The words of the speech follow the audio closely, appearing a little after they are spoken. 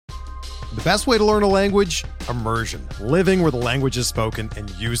The best way to learn a language? Immersion. Living where the language is spoken and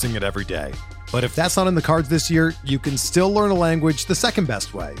using it every day. But if that's not in the cards this year, you can still learn a language the second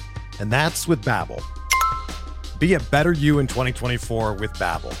best way, and that's with Babbel. Be a better you in 2024 with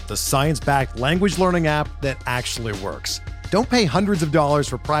Babbel, the science-backed language learning app that actually works. Don't pay hundreds of dollars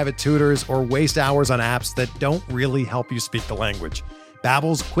for private tutors or waste hours on apps that don't really help you speak the language.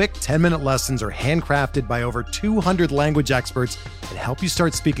 Babbel's quick 10-minute lessons are handcrafted by over 200 language experts and help you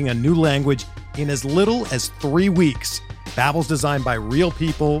start speaking a new language in as little as 3 weeks. Babbel's designed by real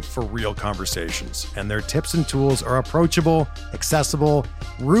people for real conversations, and their tips and tools are approachable, accessible,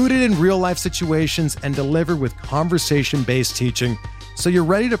 rooted in real-life situations, and delivered with conversation-based teaching, so you're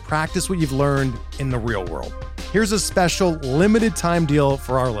ready to practice what you've learned in the real world. Here's a special limited-time deal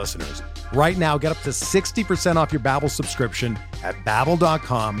for our listeners. Right now, get up to 60% off your Babbel subscription at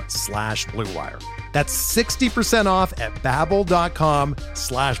babbel.com/Blue Wire. That's 60% off at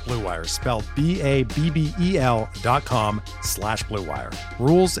babbel.com/Blue Wire, spelled BABBEL.com/Blue Wire.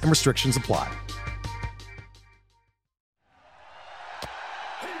 Rules and restrictions apply.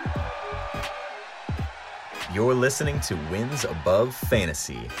 You're listening to Wins Above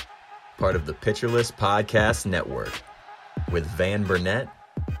Fantasy, part of the Pitcher List Podcast Network, with Van Burnett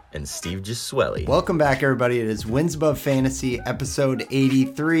and Steve Gesuele. Welcome back, everybody. It is Wins Above Fantasy, episode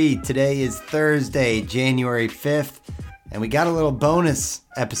 83. Today is Thursday, January 5th, and we got a little bonus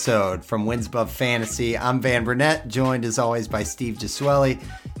episode from Wins Above Fantasy. I'm Van Burnett, joined as always by Steve Gesuele.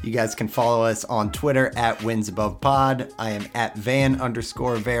 You guys can follow us on Twitter at WinsAbovePod. I am at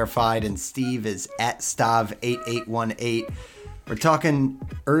Van_verified, and Steve is at Stav8818. We're talking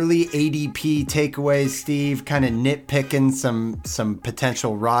early ADP takeaways, Steve, kind of nitpicking some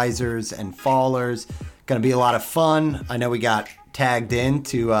potential risers and fallers. Going to be a lot of fun. I know we got tagged in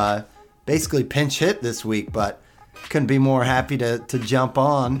to basically pinch hit this week, but couldn't be more happy to jump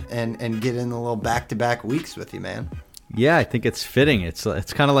on and get in a little back-to-back weeks with you, man. Yeah, I think it's fitting. It's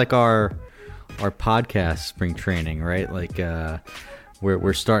kind of like our podcast spring training, right? Like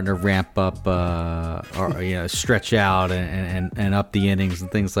we're starting to ramp up, or stretch out and up the innings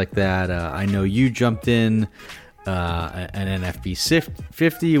and things like that. I know you jumped in an NFB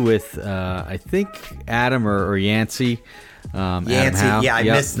 50 with I think Adam or Yancey. Yancey, yeah, I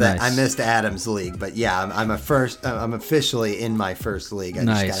missed that. Nice. I missed Adam's league, but yeah, I'm officially in my first league. I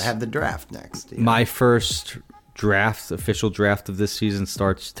just gotta have the draft next. My first official draft of this season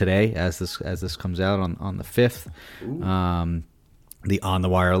starts today, as this comes out on the 5th. The On the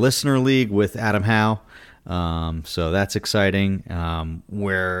Wire Listener League with Adam Howe. So that's exciting.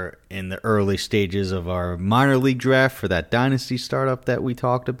 We're in the early stages of our minor league draft for that dynasty startup that we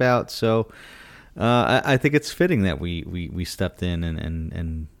talked about. So I think it's fitting that we stepped in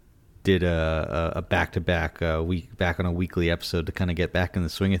and did a back-to-back week back on a weekly episode to kind of get back in the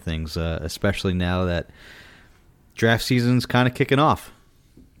swing of things, especially now that draft season's kind of kicking off.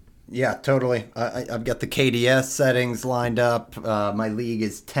 Yeah, totally. I've got the KDS settings lined up. My league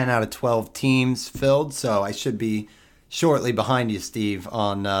is 10 out of 12 teams filled, so I should be shortly behind you, Steve,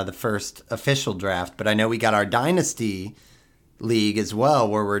 on the first official draft. But I know we got our Dynasty League as well,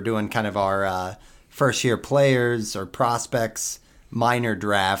 where we're doing kind of our first-year players or prospects minor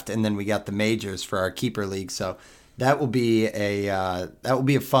draft, and then we got the majors for our Keeper League. So that will be a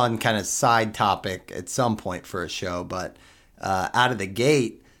fun kind of side topic at some point for a show. But out of the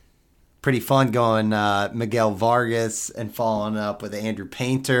gate, pretty fun going Miguel Vargas and following up with Andrew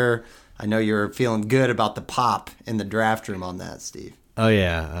Painter. I know you're feeling good about the pop in the draft room on that, Steve. Oh,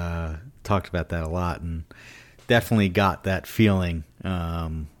 yeah. Talked about that a lot and definitely got that feeling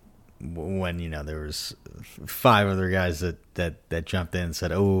when, there was 5 other guys that jumped in and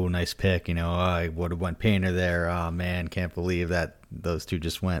said, oh, nice pick. I would have went Painter there. Oh, man, can't believe that those two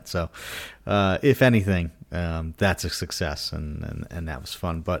just went. So, if anything, that's a success, and that was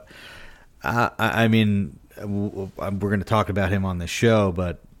fun. But I mean, we're going to talk about him on the show,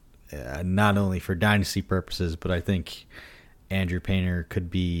 but not only for dynasty purposes, but I think Andrew Painter could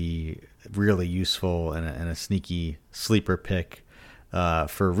be really useful and a sneaky sleeper pick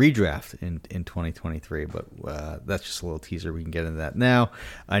for redraft in 2023. But that's just a little teaser. We can get into that now.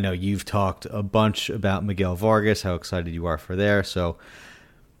 I know you've talked a bunch about Miguel Vargas, how excited you are for there. So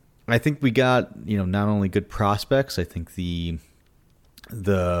I think we got, not only good prospects, I think the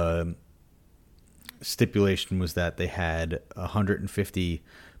stipulation was that they had 150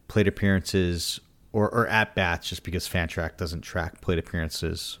 plate appearances or at bats, just because Fantrack doesn't track plate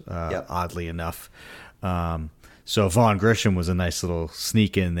appearances, oddly enough. So Vaughn Grisham was a nice little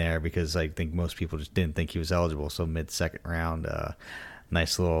sneak in there because I think most people just didn't think he was eligible. So mid-second round,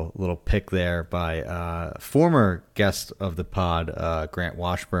 nice little pick there by former guest of the pod, Grant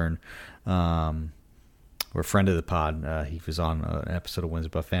Washburn, or friend of the pod. He was on an episode of Wins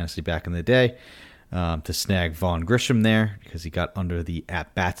Above Fantasy back in the day. To snag Vaughn Grisham there because he got under the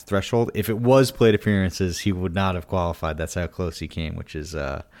at-bats threshold. If it was plate appearances, he would not have qualified. That's how close he came, which is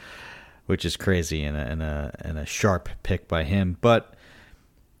crazy and a sharp pick by him. But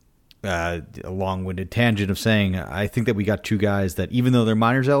a long-winded tangent of saying I think that we got two guys that even though they're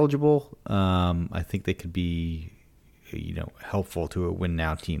minors eligible, I think they could be helpful to a win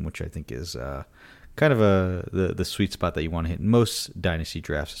now team, which I think is kind of the sweet spot that you want to hit in most dynasty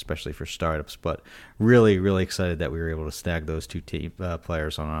drafts, especially for startups. But really, really excited that we were able to snag those two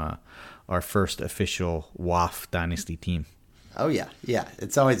players on our first official WAF dynasty team. Oh, yeah.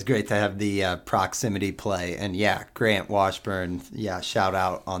 It's always great to have the proximity play. And, Grant Washburn, shout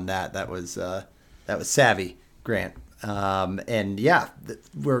out on that. That was savvy, Grant.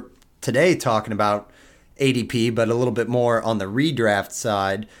 We're today talking about ADP, but a little bit more on the redraft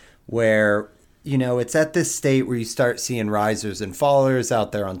side where – it's at this state where you start seeing risers and fallers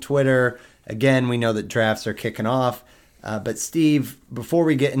out there on Twitter. Again, we know that drafts are kicking off. But Steve, before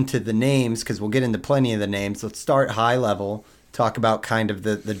we get into the names, because we'll get into plenty of the names, let's start high level, talk about kind of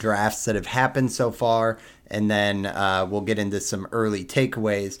the drafts that have happened so far, and then we'll get into some early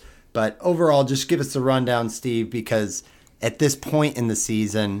takeaways. But overall, just give us a rundown, Steve, because at this point in the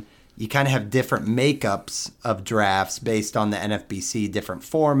season, you kind of have different makeups of drafts based on the NFBC, different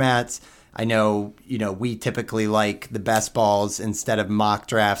formats. I know, we typically like the best balls instead of mock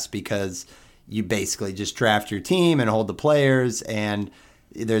drafts because you basically just draft your team and hold the players, and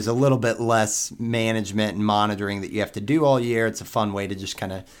there's a little bit less management and monitoring that you have to do all year. It's a fun way to just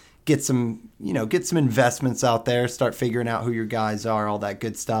kind of get some investments out there, start figuring out who your guys are, all that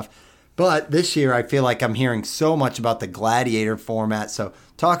good stuff. But this year, I feel like I'm hearing so much about the Gladiator format. So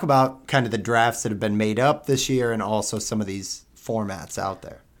talk about kind of the drafts that have been made up this year and also some of these formats out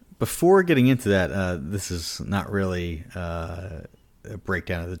there. Before getting into that, this is not really a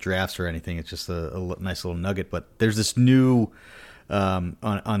breakdown of the drafts or anything. It's just a nice little nugget. But there's this new, on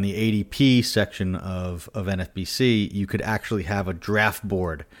the ADP section of NFBC, you could actually have a draft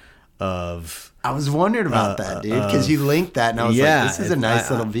board of... I was wondering about that, dude, because you linked that, and I was like, this is a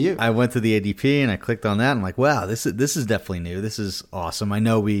nice little view. I went to the ADP, and I clicked on that, and I'm like, wow, this is definitely new. This is awesome. I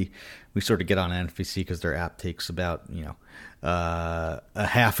know we sort of get on NFBC because their app takes about, a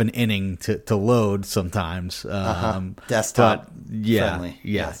half an inning to load sometimes. Desktop friendly.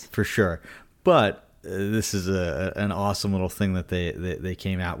 Yes, for sure. But this is an awesome little thing that they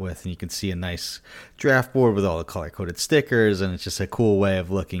came out with, and you can see a nice draft board with all the color-coded stickers, and it's just a cool way of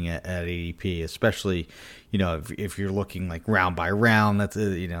looking at ADP, especially, if you're looking like round by round. That's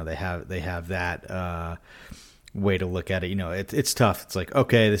they have that way to look at it. It's tough. It's like,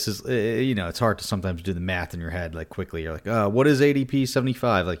 okay, this is it's hard to sometimes do the math in your head like quickly. You're like, what is ADP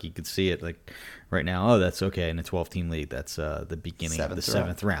 75? Like you could see it like right now. Oh, that's okay. In a 12-team league, that's the beginning of the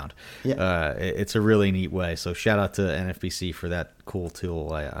seventh round. Yeah. It's a really neat way. So shout out to NFBC for that cool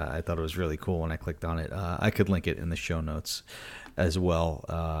tool. I thought it was really cool when I clicked on it. I could link it in the show notes as well,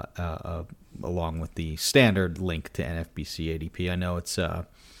 along with the standard link to NFBC ADP. I know it's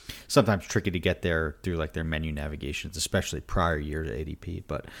sometimes tricky to get there through like their menu navigations, especially prior year to ADP,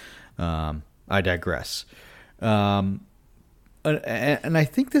 but I digress. And I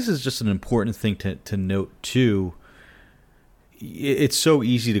think this is just an important thing to note too. It's so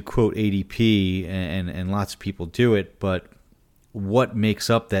easy to quote ADP, and lots of people do it, but what makes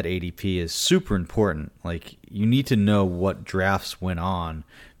up that ADP is super important. Like you need to know what drafts went on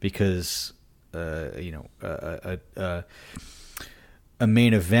because a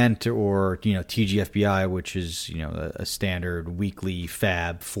main event or TGFBI, which is a standard weekly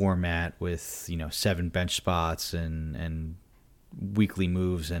fab format with 7 bench spots and weekly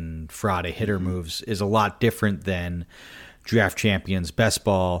moves and Friday hitter moves, is a lot different than Draft Champions Best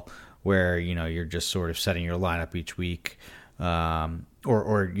Ball, where you're just sort of setting your lineup each week, or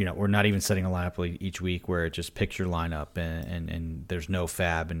not even setting a lineup each week, where it just picks your lineup and there's no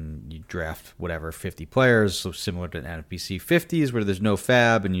fab and you draft whatever 50 players. So similar to NFBC 50s, where there's no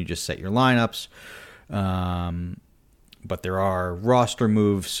fab and you just set your lineups. But there are roster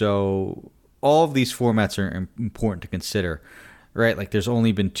moves, so all of these formats are important to consider, right? Like there's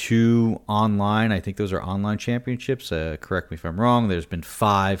only been 2 online. I think those are online championships. Correct me if I'm wrong. There's been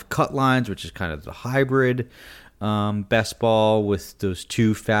 5 cut lines, which is kind of the hybrid. best ball with those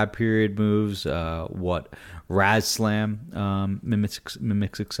 2 fab period moves, what Raz Slam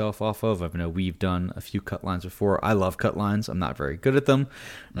mimics itself off of. I know we've done a few cut lines before. I love cut lines. I'm not very good at them,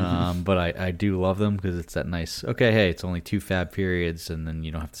 but I do love them because it's that nice, okay, hey, it's only 2 fab periods, and then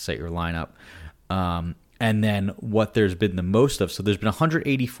you don't have to set your lineup. And then what there's been the most of, so there's been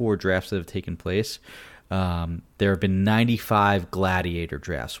 184 drafts that have taken place. There have been 95 gladiator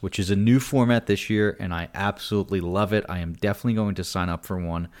drafts, which is a new format this year, and I absolutely love it. I am definitely going to sign up for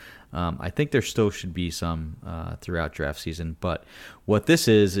one. I think there still should be some throughout draft season, but what this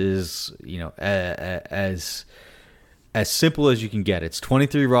is as simple as you can get. It's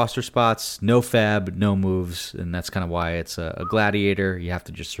 23 roster spots, no fab, no moves, and that's kind of why it's a gladiator. You have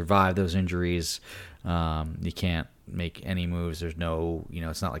to just survive those injuries. You can't make any moves. There's no,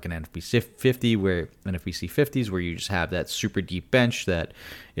 it's not like an NFBC 50 where NFBC 50s where you just have that super deep bench that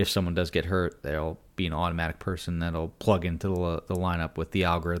if someone does get hurt, they'll be an automatic person that'll plug into the lineup with the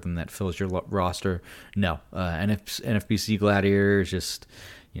algorithm that fills your roster. No, NFBC Gladiator is just,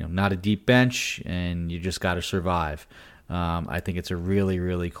 not a deep bench, and you just got to survive. I think it's a really,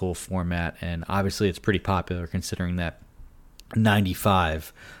 really cool format, and obviously it's pretty popular considering that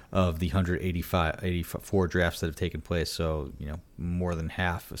 95 of the 84 drafts that have taken place, so more than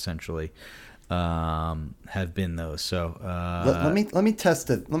half essentially have been those. So let me test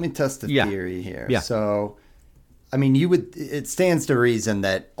it. Let me test the theory here. Yeah. So, I mean, it stands to reason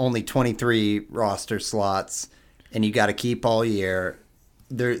that only 23 roster slots, and you got to keep all year.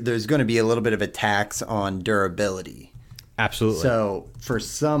 There's going to be a little bit of a tax on durability. Absolutely. So for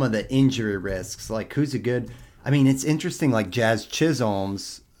some of the injury risks, like who's a good? I mean, it's interesting. Like Jazz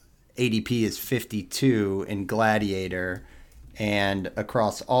Chisholm's ADP is 52 in Gladiator, and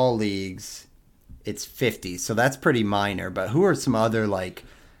across all leagues, it's 50. So that's pretty minor. But who are some other like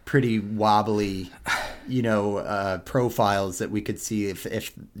pretty wobbly, profiles that we could see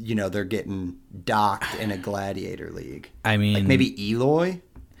if they're getting docked in a Gladiator league? I mean, like maybe Eloy.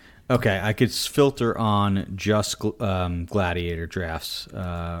 Okay, I could filter on just Gladiator drafts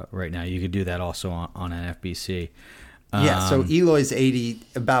right now. You could do that also on NFBC. Yeah, so Eloy's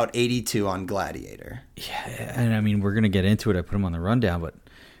about 82 on Gladiator. Yeah, and I mean, we're going to get into it. I put him on the rundown, but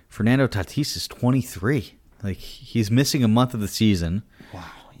Fernando Tatis is 23. Like, he's missing a month of the season. Wow,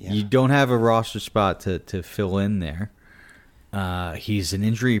 yeah. You don't have a roster spot to fill in there. He's an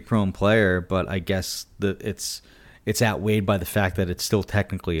injury-prone player, but I guess it's outweighed by the fact that it's still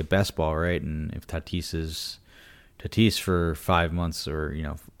technically a best ball, right? And if Tatis for 5 months,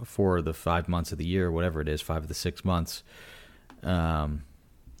 or 4 of the 5 months of the year, whatever it is, 5 of the 6 months,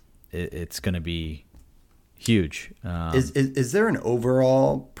 it's going to be huge. Is there an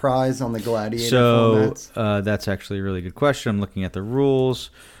overall prize on the Gladiator formats? That's actually a really good question. I'm looking at the rules.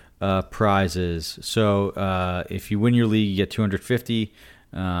 Prizes. So if you win your league, you get $250.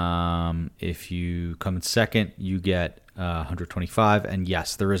 If you come in second, you get 125, and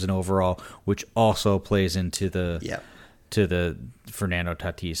yes, there is an overall, which also plays into the Fernando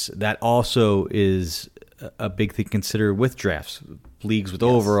Tatis. That also is a big thing to consider with drafts. Leagues with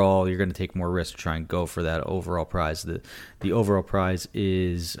overall, you're going to take more risk to try and go for that overall prize. The overall prize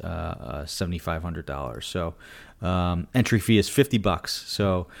is $7,500. So entry fee is $50.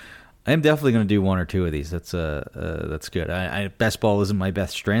 So I am definitely going to do 1 or 2 of these. That's good. Best ball isn't my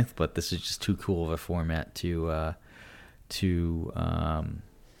best strength, but this is just too cool of a format to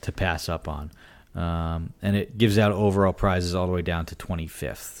pass up on. And it gives out overall prizes all the way down to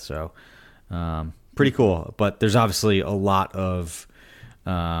 25th. So pretty cool. But there's obviously a lot of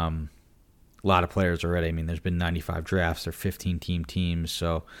players already. I mean, there's been 95 drafts. They're 15 teams.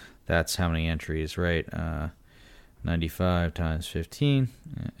 So that's how many entries, right? 95 times 15,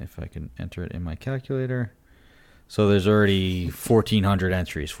 if I can enter it in my calculator. So there's already 1,400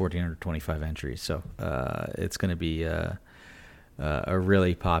 entries, 1,425 entries. So it's going to be a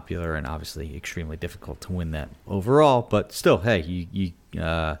really popular and obviously extremely difficult to win that overall. But still, hey, you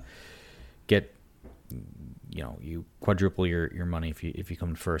get, you quadruple your money if you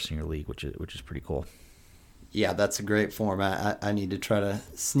come first in your league, which is pretty cool. Yeah, that's a great format. I need to try to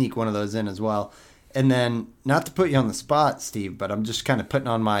sneak one of those in as well. And then, not to put you on the spot, Steve, but I'm just kind of putting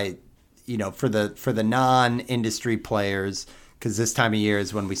on my, for the non-industry players, because this time of year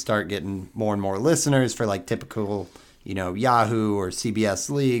is when we start getting more and more listeners for like typical, Yahoo or CBS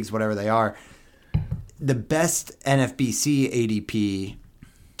leagues, whatever they are. The best NFBC ADP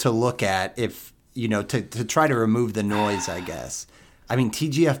to look at if, to try to remove the noise, I guess. I mean,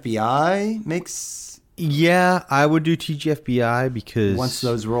 TGFBI makes... Yeah, I would do TGFBI because once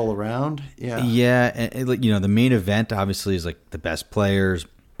those roll around, and the main event obviously is like the best players,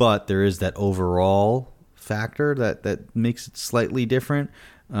 but there is that overall factor that makes it slightly different.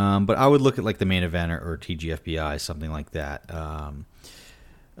 But I would look at like the Main Event or TGFBI, something like that,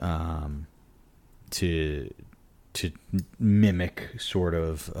 to mimic sort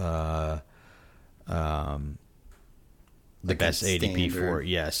of the like best ADP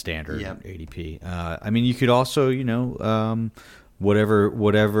standard. standard Yep. ADP. I mean, you could also,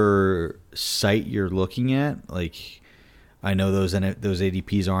 whatever site you're looking at, like I know those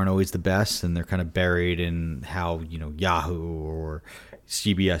ADPs aren't always the best, and they're kind of buried in how Yahoo or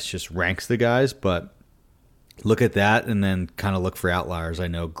CBS just ranks the guys, but look at that and then kind of look for outliers. I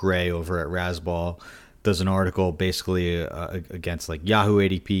know Gray over at Razzball does an article basically against like Yahoo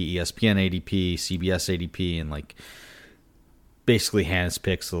ADP, ESPN ADP, CBS ADP, and like basically hands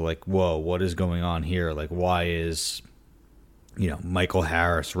picks of like, whoa, what is going on here? Like, why is Michael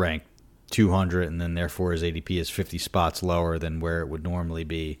Harris ranked 200 and then therefore his ADP is 50 spots lower than where it would normally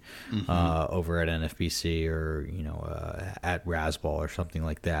be over at NFBC or at Razzball or something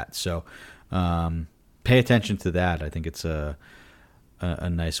like that. So pay attention to that. I think it's a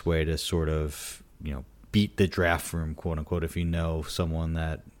nice way to sort of beat the draft room, quote unquote, if you know someone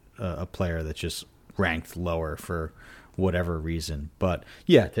that a player that's just ranked lower for whatever reason. But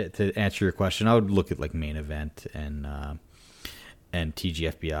yeah, to answer your question, I would look at like Main Event and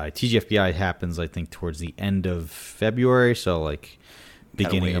TGFBI. TGFBI happens, I think, towards the end of February, so like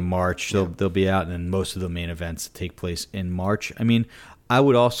beginning of March, they'll be out, and then most of the main events take place in March. I mean, I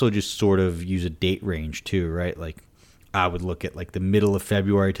would also just sort of use a date range too, right? Like I would look at like the middle of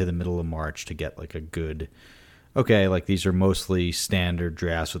February to the middle of March to get like a good, okay, like these are mostly standard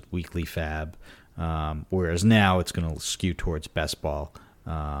drafts with weekly fab, whereas now it's going to skew towards best ball.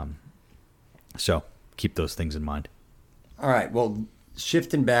 So keep those things in mind. All right. Well,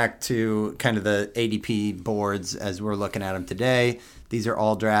 shifting back to kind of the ADP boards as we're looking at them today, these are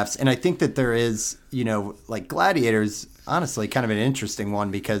all drafts. And I think that there is, like Gladiators, honestly, kind of an interesting one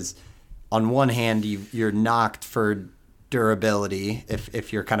because on one hand, you're knocked for durability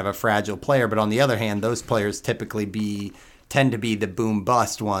if you're kind of a fragile player. But on the other hand, those players typically tend to be the boom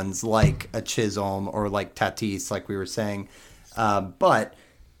bust ones like a Chisholm or like Tatis, like we were saying. But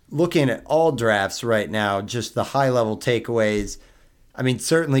looking at all drafts right now, just the high-level takeaways, I mean,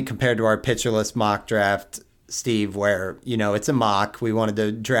 certainly compared to our pitcherless mock draft, Steve, where, it's a mock. We wanted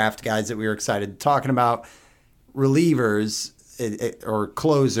to draft guys that we were excited talking about. Relievers or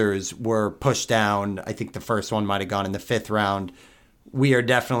closers were pushed down. I think the first one might have gone in the 5th round. We are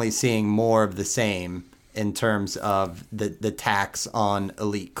definitely seeing more of the same in terms of the tax on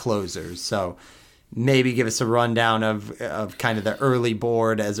elite closers. So maybe give us a rundown of kind of the early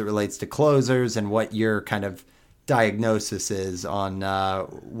board as it relates to closers and what your kind of diagnosis is on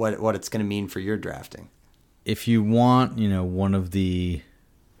what it's going to mean for your drafting. If you want, one of the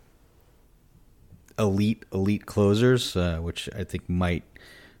elite closers, which I think might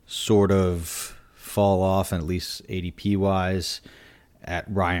sort of fall off, at least ADP wise, at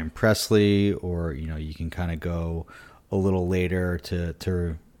Ryan Presley, or you can kind of go a little later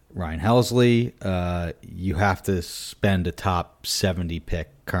to Ryan Helsley. You have to spend a top 70 pick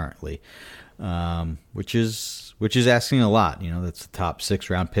currently, which is asking a lot. That's the top 6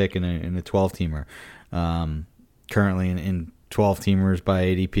 round pick in a 12-teamer. Currently in 12-teamers by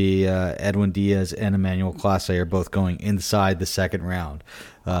ADP, Edwin Diaz and Emmanuel Clase are both going inside the 2nd round.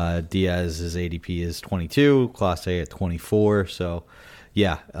 Diaz's ADP is 22, Clase at 24. So,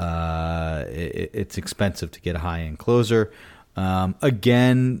 yeah, it's expensive to get a high-end closer.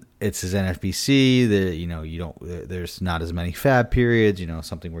 Again, it's his NFBC. There's not as many fab periods.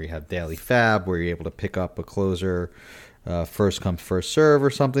 Something where you have daily fab, where you're able to pick up a closer first come first serve or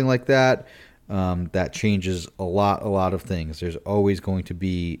something like that. That changes a lot of things. There's always going to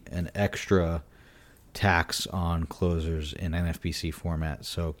be an extra tax on closers in NFBC format,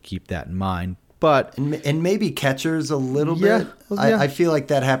 so keep that in mind. But and maybe catchers a little bit. I feel like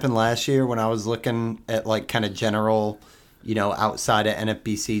that happened last year when I was looking at like kind of general, outside of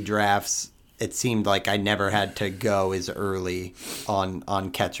NFBC drafts. It seemed like I never had to go as early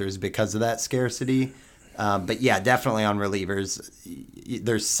on catchers because of that scarcity. But yeah, definitely on relievers.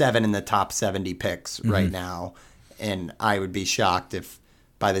 There's 7 in the top 70 picks right now, and I would be shocked if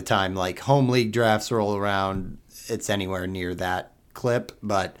by the time like home league drafts roll around, it's anywhere near that clip.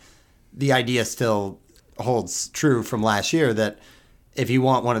 But the idea still holds true from last year that if you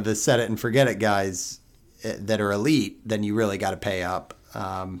want one of the set it and forget it guys that are elite, then you really got to pay up.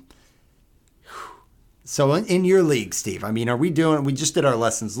 So in your league, Steve, I mean, we just did our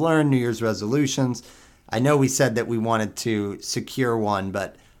lessons learned, New Year's resolutions. I know we said that we wanted to secure one,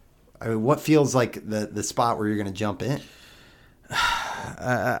 but I mean, what feels like the spot where you're going to jump in?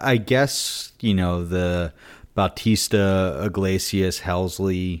 I guess, the Bautista, Iglesias,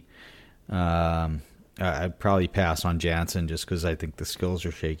 Helsley. I'd probably pass on Jansen just because I think the skills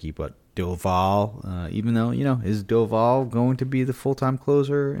are shaky. But Doval, even though, is Doval going to be the full-time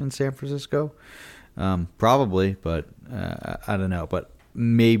closer in San Francisco? Probably, but I don't know. But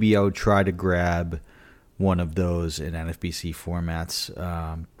maybe I would try to grab one of those in NFBC formats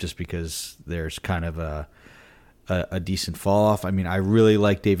just because there's kind of a decent fall off. I mean, I really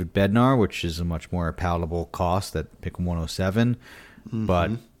like David Bednar, which is a much more palatable cost at pick 107. Mm-hmm.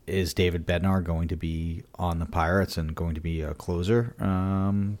 But is David Bednar going to be on the Pirates and going to be a closer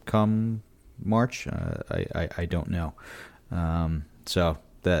come March? I don't know. So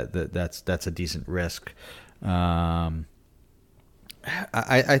that's a decent risk. I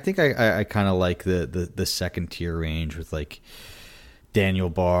think I kind of like the second tier range with like Daniel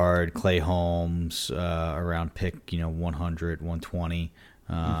Bard, Clay Holmes around pick 100, 120.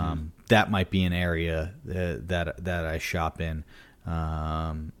 That might be an area that I shop in,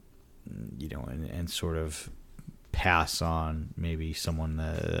 and sort of pass on maybe someone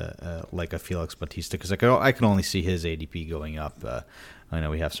like a Felix Bautista, because I can only see his ADP going up. I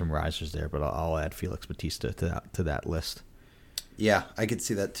know we have some risers there, but I'll add Felix Bautista to that list. Yeah, I could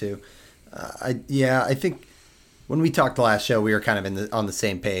see that too. I think when we talked the last show, we were kind of on the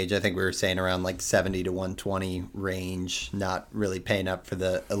same page. I think we were saying around like 70 to 120 range, not really paying up for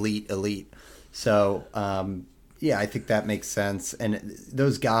the elite. So, I think that makes sense. And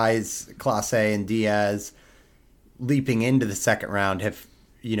those guys, Clase and Diaz, leaping into the second round have,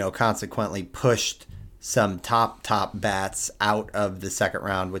 consequently pushed some top bats out of the second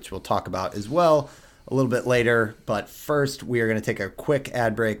round, which we'll talk about as well a little bit later. But first, we are going to take a quick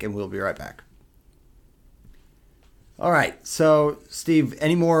ad break, and we'll be right back. All right. So, Steve,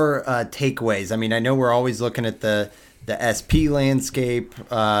 any more takeaways? I mean, I know we're always looking at the SP landscape.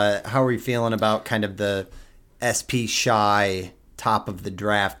 How are you feeling about kind of the SP shy top of the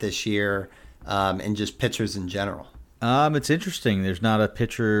draft this year, and just pitchers in general? It's interesting. There's not a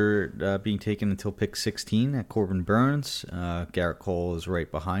pitcher being taken until pick 16 at Corbin Burns. Garrett Cole is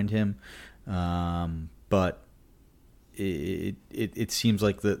right behind him. But it seems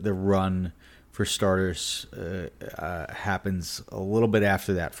like the run for starters happens a little bit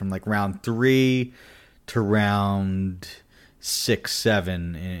after that, from like round 3 to round 6,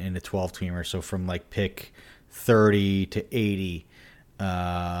 7 in a 12-teamer. So from like pick 30 to 80,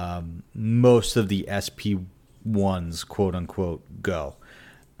 most of the SP1s, quote unquote, go.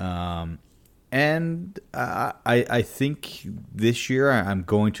 And I think this year I'm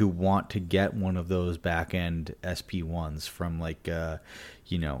going to want to get one of those back end SP1s from like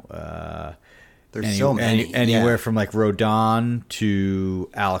there's so many anywhere from like Rodon to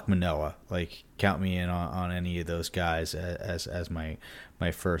Alek Manoah. Like, count me in on any of those guys as my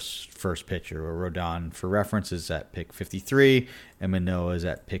first pitcher. Or Rodon, for reference, is at pick 53, and Manoah is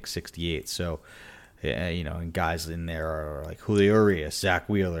at pick 68. So, and guys in there are like Julio Urias, Zach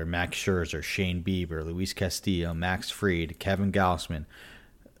Wheeler, Max Scherzer, Shane Bieber, Luis Castillo, Max Fried, Kevin Gausman.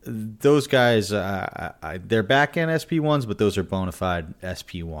 Those guys, they're back end SP1s, but those are bona fide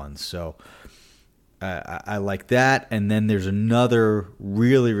SP1s. So I like that. And then there's another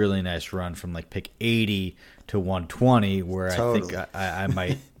really, really nice run from like pick 80 to 120 where totally. I think I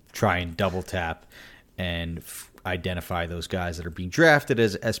might try and double tap and identify those guys that are being drafted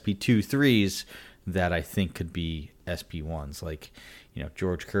as SP2 3s that I think could be SP1s, like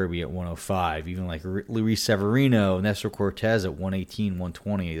George Kirby at 105, even like Luis Severino, Nestor Cortez at 118,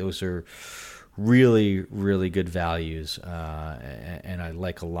 120. Those are really, really good values, and I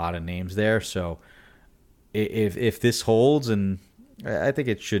like a lot of names there. So if this holds, and I think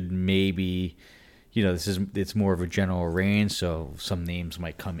it should, maybe, it's more of a general range, so some names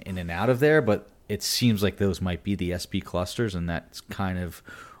might come in and out of there, but it seems like those might be the SP clusters, and that's kind of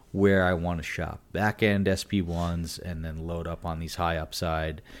where I want to shop. Back end SP1s, and then load up on these high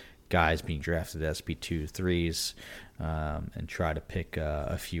upside guys being drafted SP2, 3s, and try to pick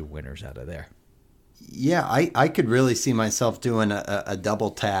a few winners out of there. Yeah, I could really see myself doing a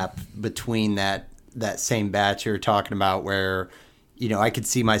double tap between that same batch you're talking about, where I could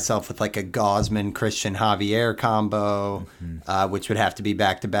see myself with like a Gausman Christian Javier combo, which would have to be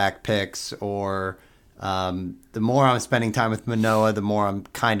back-to-back picks, or the more I'm spending time with Manoah, the more I'm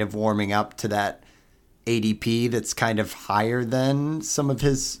kind of warming up to that ADP that's kind of higher than some of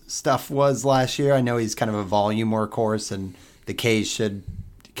his stuff was last year. I know he's kind of a volume workhorse, and the Ks should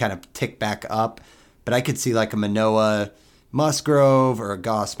kind of tick back up. But I could see like a Manoah Musgrove or a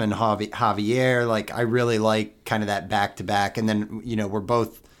Gausman Javier. Like, I really like kind of that back-to-back. And then, we're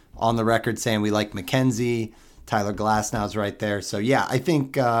both on the record saying we like McKenzie Tyler Glasnow's right there. So yeah, I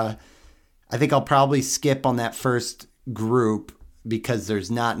think I'll probably skip on that first group because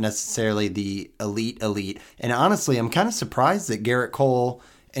there's not necessarily the elite. And honestly, I'm kind of surprised that Garrett Cole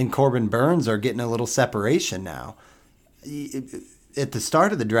and Corbin Burnes are getting a little separation now. At the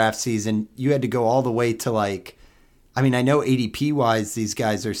start of the draft season, you had to go all the way to I know ADP wise, these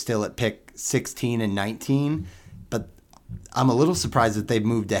guys are still at pick 16 and 19, but I'm a little surprised that they've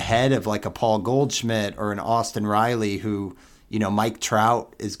moved ahead of a Paul Goldschmidt or an Austin Riley who, Mike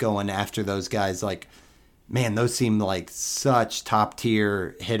Trout is going after those guys. Man, those seem like such top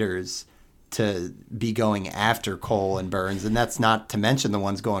tier hitters to be going after Cole and Burnes. And that's not to mention the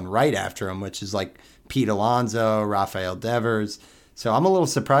ones going right after him, which is Pete Alonso, Rafael Devers. So I'm a little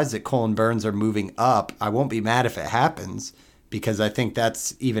surprised that Cole and Burnes are moving up. I won't be mad if it happens because I think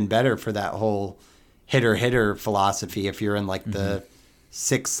that's even better for that whole hitter philosophy. If you're in the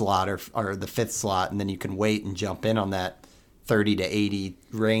sixth slot or the fifth slot, and then you can wait and jump in on that 30 to 80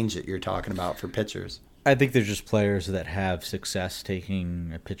 range that you're talking about for pitchers. I think they're just players that have success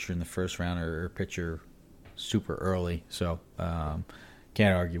taking a pitcher in the first round or a pitcher super early. So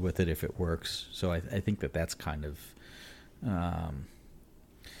can't argue with it if it works. So I think that's kind of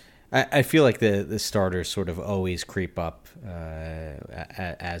I feel like the starters sort of always creep up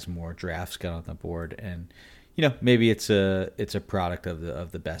as more drafts get on the board, and maybe it's a product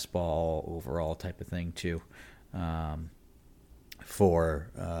of the best ball overall type of thing too.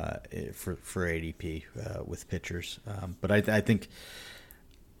 For ADP with pitchers, but I think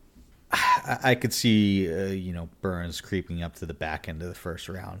I could see Burnes creeping up to the back end of the first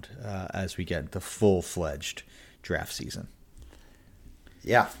round as we get into full-fledged draft season.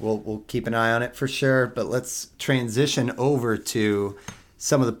 Yeah, we'll keep an eye on it for sure. But let's transition over to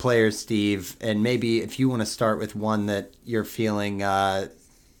some of the players, Steve, and maybe if you want to start with one that you're feeling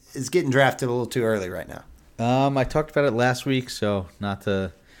is getting drafted a little too early right now. I talked about it last week, so not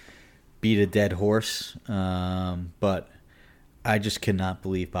to beat a dead horse, but I just cannot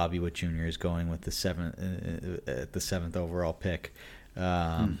believe Bobby Witt Jr. is going with the seventh overall pick.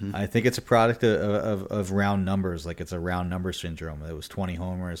 I think it's a product of round numbers, it's a round number syndrome. It was 20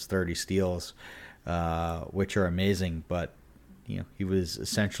 homers, 30 steals, which are amazing, but he was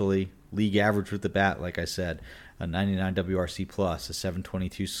essentially league average with the bat, like I said, a 99 WRC plus, a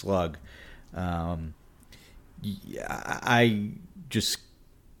 722 slug. I just,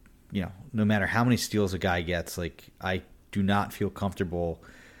 no matter how many steals a guy gets, I do not feel comfortable.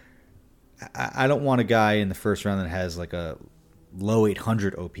 I don't want a guy in the first round that has a low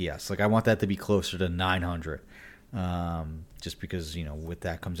 800 OPS. I want that to be closer to 900. Just because, with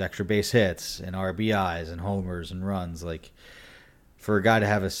that comes extra base hits and RBIs and homers and runs. For a guy to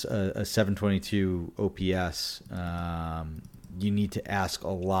have a 722 OPS, you need to ask a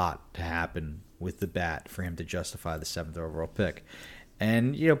lot to happen with the bat for him to justify the seventh overall pick.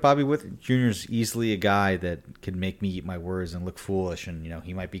 And, Bobby Witt Jr. is easily a guy that can make me eat my words and look foolish. And,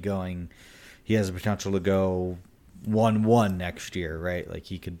 he might be he has the potential to go 1-1 next year, right?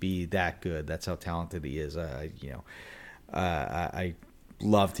 He could be that good. That's how talented he is. I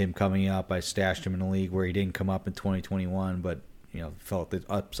loved him coming up. I stashed him in a league where he didn't come up in 2021, but, felt the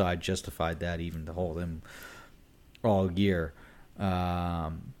upside justified that even to hold him all year.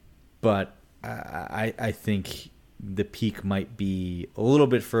 But I think the peak might be a little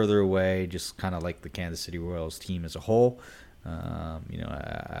bit further away, just kind of like the Kansas City Royals team as a whole.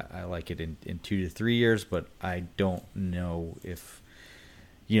 I like it in 2 to 3 years, but I don't know if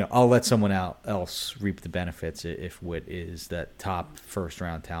I'll let someone else reap the benefits if Witt is that top first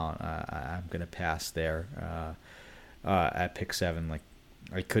round talent. I'm going to pass there at pick 7.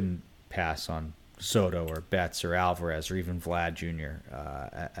 I couldn't pass on Soto or Betts or Alvarez or even Vlad Jr.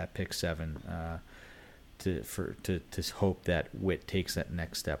 At pick 7 to hope that Witt takes that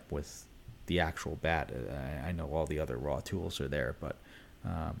next step with the actual bat. I know all the other raw tools are there, but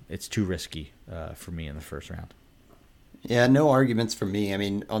it's too risky for me in the first round. Yeah, no arguments for me. I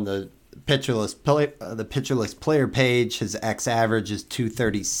mean, on the pitcher list player page, his X average is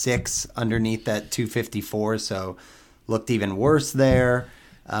 236 underneath that 254, so looked even worse there.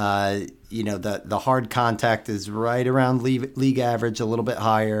 The hard contact is right around league average, a little bit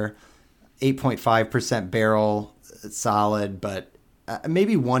higher. 8.5% barrel, solid, but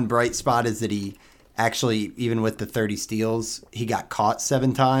maybe one bright spot is that he actually, even with the 30 steals, he got caught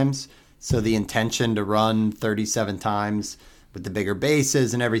 7 times. So the intention to run 37 times with the bigger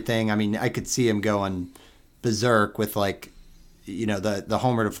bases and everything, I mean, I could see him going berserk with the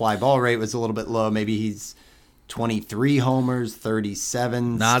homer to fly ball rate was a little bit low. Maybe he's 23 homers,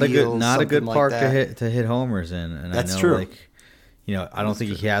 37 not steals, a good park like to hit homers in. And that's I know, true. I don't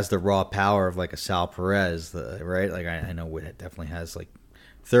think he has the raw power of like a Sal Perez, right? Like I know Witt definitely has like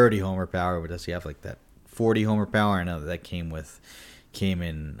 30 homer power, but does he have like that 40 homer power? I know that came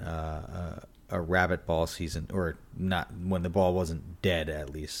in a rabbit ball season, or not when the ball wasn't dead, at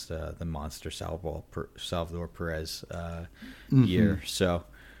least the monster Salvador Perez year. So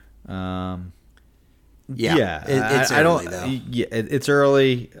it's early though. It's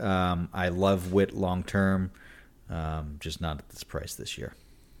early. I love Witt long term, just not at this price this year.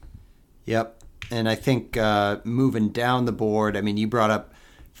 Yep. And I think moving down the board, I mean, you brought up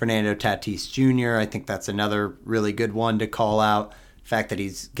Fernando Tatis Jr. I think that's another really good one to call out. The fact that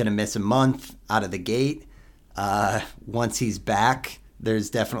he's going to miss a month out of the gate. Once he's back, there's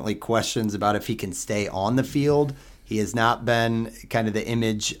definitely questions about if he can stay on the field. He has not been kind of the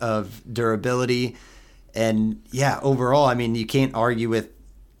image of durability. And yeah, overall, I mean, you can't argue with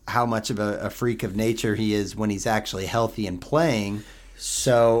how much of a freak of nature he is when he's actually healthy and playing.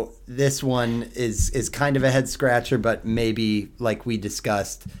 So this one is kind of a head scratcher, but maybe like we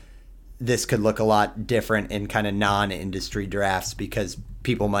discussed, this could look a lot different in kind of non-industry drafts because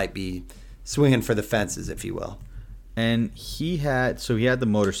people might be swinging for the fences, if you will. And he had the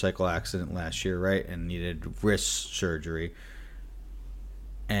motorcycle accident last year, right? And needed wrist surgery.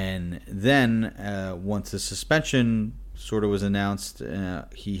 And then once the suspension sort of was announced,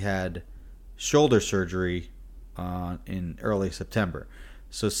 he had shoulder surgery in early September.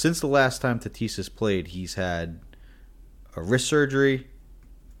 So since the last time Tatis has played, he's had a wrist surgery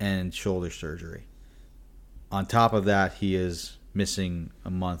and shoulder surgery. On top of that, he is missing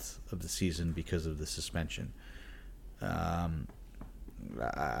a month of the season because of the suspension. I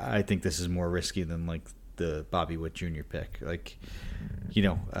think this is more risky than like the Bobby Witt Jr. pick. Like,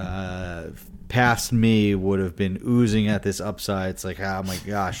 past me would have been oozing at this upside. It's like, oh my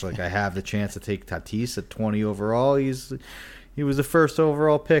gosh, like I have the chance to take Tatis at 20 overall. He was the first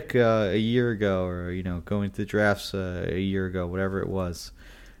overall pick a year ago, or going to the drafts a year ago, whatever it was.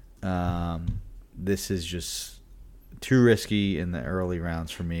 This is just too risky in the early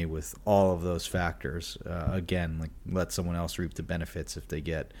rounds for me with all of those factors. Again, like let someone else reap the benefits if they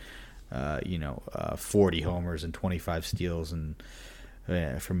get 40 homers and 25 steals and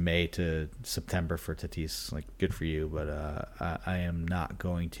from May to September for Tatis. Like, good for you, but I am not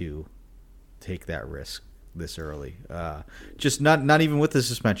going to take that risk this early. Just not even with the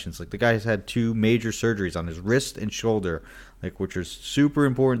suspensions. Like, the guy has had 2 major surgeries on his wrist and shoulder, like, which are super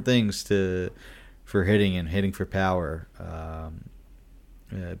important things for hitting and hitting for power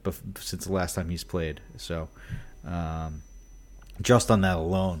since the last time he's played. So just on that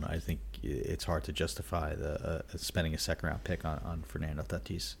alone, I think it's hard to justify the spending a second-round pick on Fernando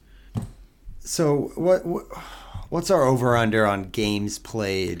Tatis. So what's our over-under on games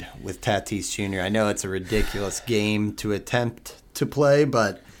played with Tatis Jr.? I know it's a ridiculous game to attempt to play,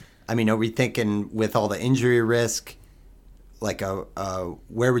 but, I mean, are we thinking with all the injury risk, like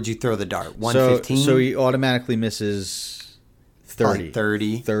where would you throw the dart? 115? So he automatically misses 30. Like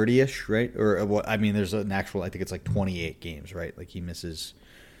 30. 30-ish, right? Or, well, I mean, there's an actual, I think it's like 28 games, right? Like, he misses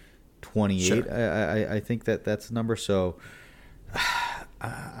 28. Sure. I think that's the number. So,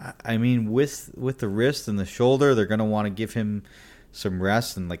 I mean, with the wrist and the shoulder, they're going to want to give him some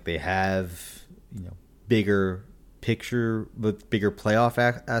rest, and like they have, bigger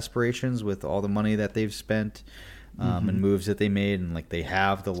playoff aspirations with all the money that they've spent and moves that they made, and like they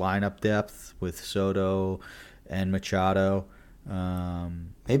have the lineup depth with Soto and Machado.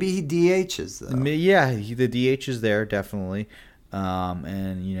 Maybe he DHs though. Yeah, the DH is there definitely.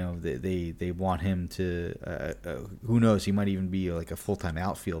 And they want him to who knows, he might even be like a full-time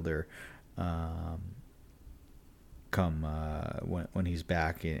outfielder come when he's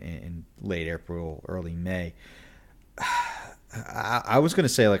back in late April, early May. I was going to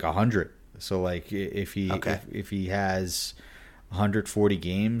say like 100. So like if he has 140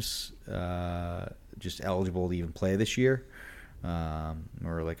 games just eligible to even play this year,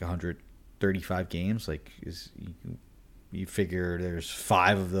 or like 135 games, like you figure there's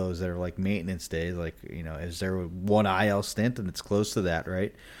 5 of those that are like maintenance days. Like, is there one IL stint? And it's close to that,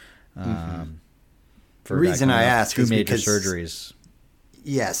 right? The reason I ask is because 2 major surgeries.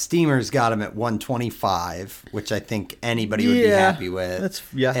 Yeah, Steamer's got him at 125, which I think anybody would be happy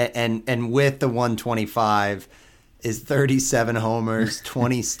with. And with the 125 is 37 homers,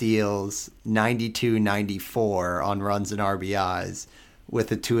 20 steals, 92-94 on runs and RBIs,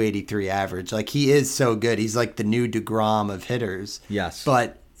 with a 283 average. Like, he is so good. He's like the new DeGrom of hitters. Yes.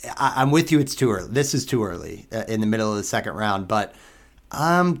 But I'm with you. It's too early. This is too early in the middle of the second round. But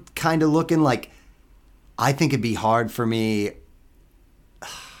I'm kind of looking like, I think it'd be hard for me.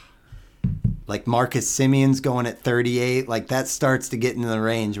 like Marcus Simeon's going at 38. Like that starts to get into the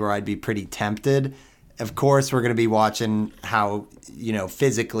range where I'd be pretty tempted. Of course, we're going to be watching how,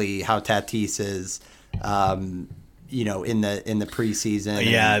 physically how Tatis is, in the preseason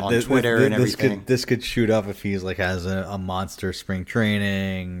and on Twitter and everything. This could shoot up if he's like has a monster spring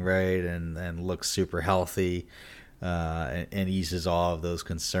training, right, and looks super healthy, and eases all of those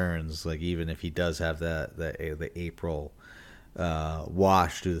concerns. Like even if he does have the April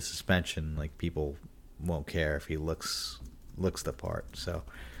wash through the suspension, like people won't care if he looks the part. So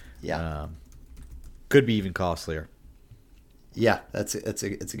yeah. Could be even costlier. Yeah, it's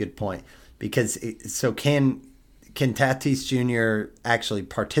a good point, because can Tatis Jr. actually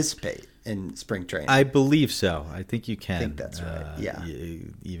participate in spring training? I believe so. I think you can. I think that's right. Yeah,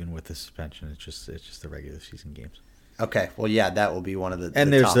 even with the suspension, it's just the regular season games. Okay, well, yeah, that will be one of the.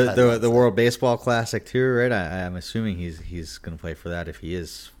 And the there's top the World Baseball Classic too, right? I'm assuming he's going to play for that if he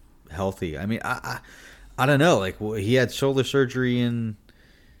is healthy. I mean, I don't know. Like he had shoulder surgery in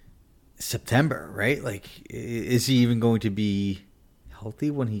September, right? Like, is he even going to be healthy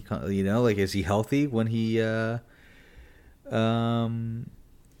when he, like, is he healthy when he,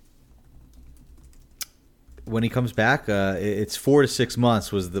 when he comes back? It's 4 to 6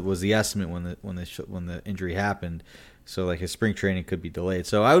 months was the estimate when the injury happened. So like his spring training could be delayed.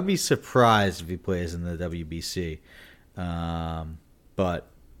 So I would be surprised if he plays in the WBC. But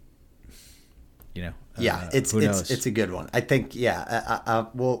yeah, who knows? It's a good one. I think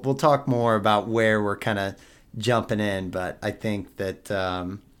we'll talk more about where we're kind of jumping in, but I think that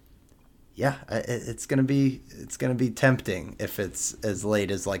it's gonna be tempting if it's as late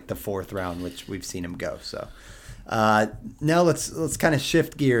as like the 4th round, which we've seen him go. So now let's kind of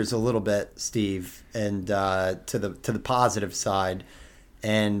shift gears a little bit, Steve, and to the positive side,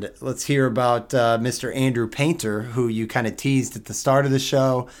 and let's hear about Mr. Andrew Painter, who you kind of teased at the start of the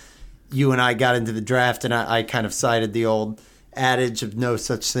show. You and I got into the draft, and I kind of cited the old adage of no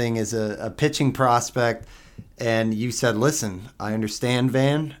such thing as a pitching prospect. And you said, listen, I understand,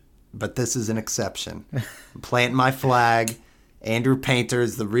 Van, but this is an exception. I'm planting my flag. Andrew Painter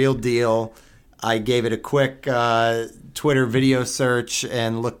is the real deal. I gave it a quick Twitter video search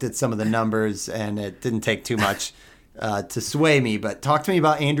and looked at some of the numbers, and it didn't take too much to sway me. But talk to me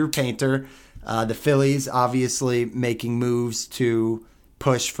about Andrew Painter. The Phillies obviously making moves to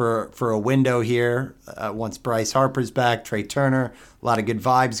push for a window here once Bryce Harper's back, Trey Turner, a lot of good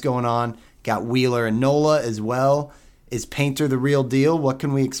vibes going on. Got Wheeler and Nola as well. Is Painter the real deal? What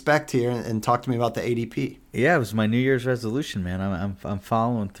can we expect here? And talk to me about the ADP. Yeah, it was my New Year's resolution, man. I'm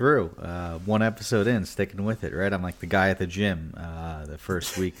following through. One episode in, sticking with it, right? I'm like the guy at the gym the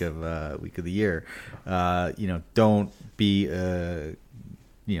first week of the year. Don't be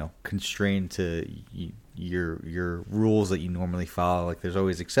constrained to your rules that you normally follow. Like there's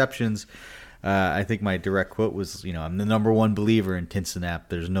always exceptions. I think my direct quote was, I'm the number one believer in Tinsinap.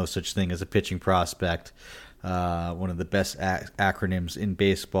 There's no such thing as a pitching prospect. One of the best acronyms in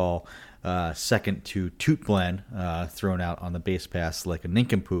baseball, second to Toot Glenn, thrown out on the base pass like a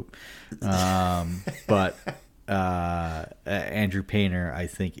nincompoop. But Andrew Painter, I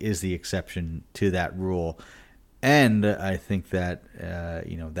think, is the exception to that rule. And I think that,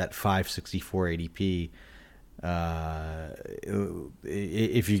 that 564 ADP,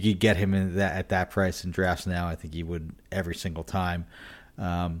 if you could get him at that price in drafts now, I think he would every single time.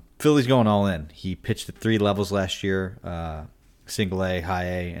 Philly's going all in. He pitched at 3 levels last year, single A, high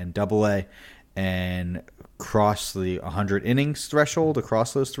A, and double A, and crossed the 100 innings threshold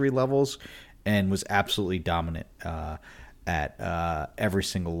across those 3 levels, and was absolutely dominant at every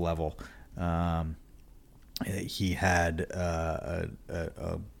single level. He had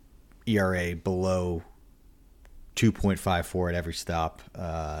a ERA below 2.54 at every stop,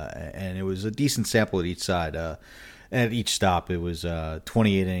 and it was a decent sample at each side. At each stop, it was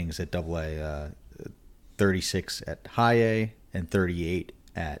 28 innings at AA, 36 at high A, and 38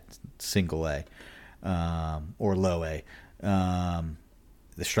 at single A or low A.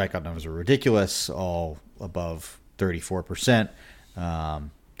 The strikeout numbers are ridiculous, all above 34%.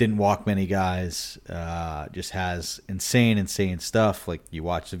 Didn't walk many guys. Just has insane stuff. Like you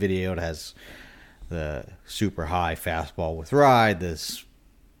watch the video, it has the super high fastball with ride, this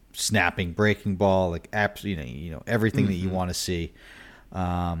snapping breaking ball, like absolutely, everything that you want to see.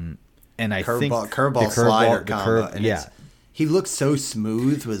 And I think curveball slider combo. He looks so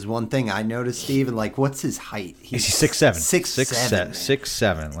smooth was one thing I noticed, Steve. And like, what's his height? He's 6'7".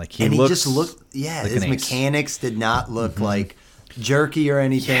 6'7". Like he just looked. Yeah, like his mechanics did not look like jerky or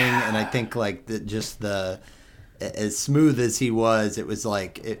anything. Yeah. And I think like as smooth as he was, it was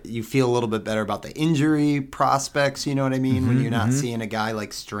like you feel a little bit better about the injury prospects. You know what I mean? When you're not seeing a guy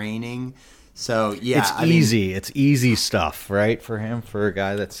like straining. So yeah, it's easy. It's easy stuff, right? For him, for a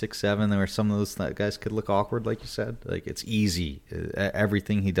guy that's 6'7", or some of those guys could look awkward, like you said. Like, it's easy.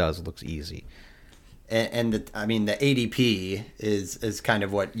 Everything he does looks easy. And the ADP is kind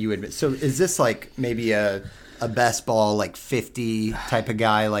of what you admit. So is this like maybe a best ball like 50 type of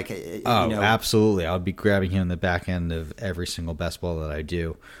guy? Like, absolutely. I would be grabbing him in the back end of every single best ball that I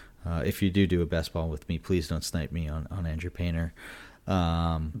do. If you do a best ball with me, please don't snipe me on Andrew Painter.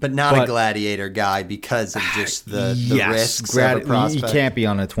 But not a gladiator guy because of just the risks of a prospect. He can't be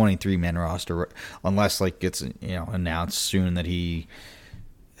on a 23-man roster unless like it's announced soon that he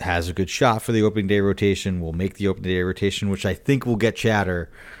has a good shot for the opening day rotation. Will make the opening day rotation, which I think will get chatter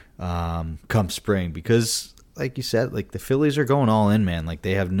come spring, because like you said, like the Phillies are going all in, man. Like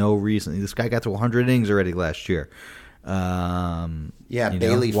they have no reason. This guy got to 100 innings already last year.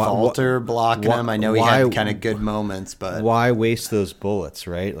 Bailey Falter blocking him. I know he had kind of good moments, but why waste those bullets,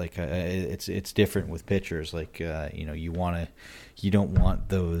 right? Like it's different with pitchers. Like you don't want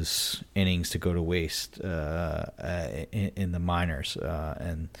those innings to go to waste in the minors.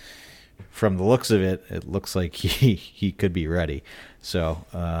 And from the looks of it, it looks like he could be ready. So.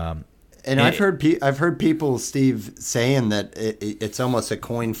 I've heard people, Steve, saying that it's almost a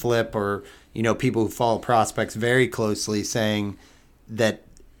coin flip, or people who follow prospects very closely saying that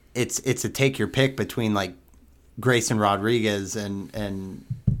it's a take your pick between like Grayson Rodriguez and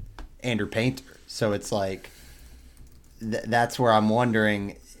Andrew Painter. So it's like that's where I'm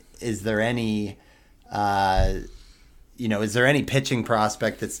wondering: is there any pitching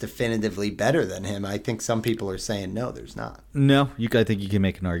prospect that's definitively better than him? I think some people are saying no, there's not. No, I think you can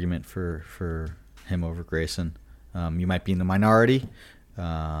make an argument for him over Grayson. You might be in the minority,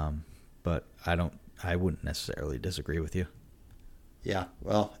 but I wouldn't necessarily disagree with you. Yeah,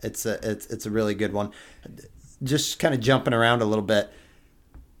 well, it's a really good one. Just kind of jumping around a little bit,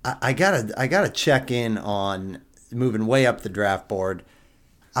 I gotta check in on moving way up the draft board.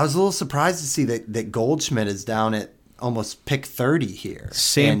 I was a little surprised to see that Goldschmidt is down at almost pick 30 here.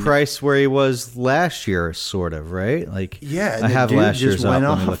 Same price where he was last year, sort of, right? Like, yeah, I have last year's up.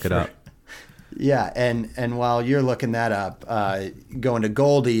 Let me look it up. Yeah, and while you're looking that up, going to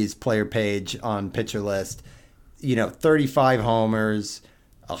Goldie's player page on Pitcher List, 35 homers,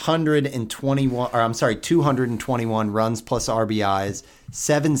 221 runs plus RBIs,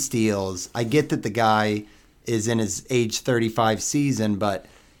 7 steals. I get that the guy is in his age 35 season, but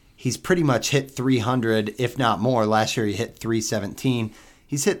he's pretty much hit 300, if not more. Last year he hit 317.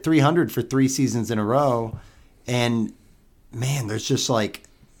 He's hit 300 for 3 seasons in a row. And, man, there's just like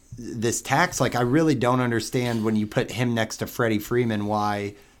this tax. Like, I really don't understand when you put him next to Freddie Freeman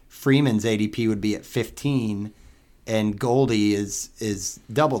why Freeman's ADP would be at 15 and Goldie is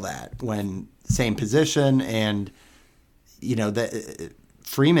double that when same position. And,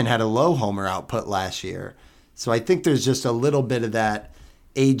 Freeman had a low homer output last year. So I think there's just a little bit of that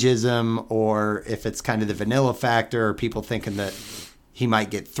ageism, or if it's kind of the vanilla factor, or people thinking that he might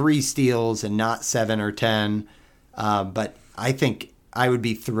get 3 steals and not 7 or 10. But I think I would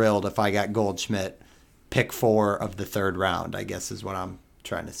be thrilled if I got Goldschmidt pick 4 of the 3rd round, I guess is what I'm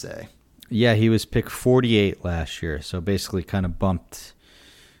trying to say. Yeah, he was pick 48 last year, so basically kind of bumped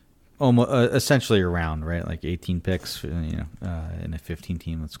almost essentially around, right? Like 18 picks, in a 15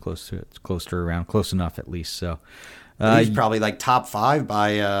 team that's close to it. It's close enough at least. So he's probably like top 5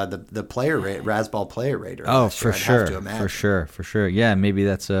 by the player rate, Razzball player rater. Oh, for sure. Yeah, maybe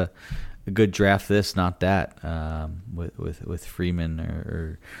that's a good draft. This, not that. With Freeman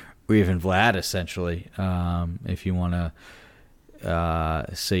or even Vlad, essentially. If you want to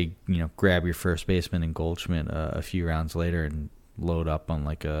say grab your first baseman and Goldschmidt a few rounds later and load up on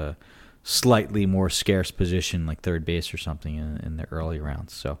like a slightly more scarce position like third base or something in the early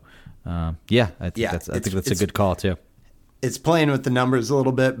rounds. So I think that's a good call too. It's playing with the numbers a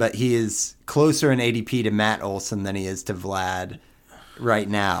little bit, but he is closer in ADP to Matt Olson than he is to Vlad right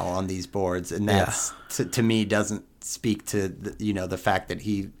now on these boards, and that's to me doesn't speak to the fact that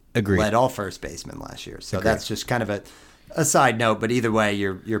he led all first basemen last year. So that's just kind of a side note. But either way,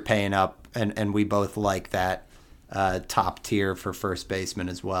 you're paying up, and we both like that top tier for first baseman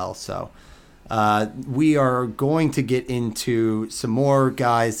as well. So we are going to get into some more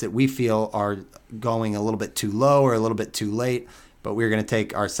guys that we feel are going a little bit too low or a little bit too late, but we're going to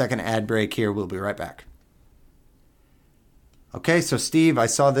take our second ad break here. We'll be right back. Okay, so Steve, I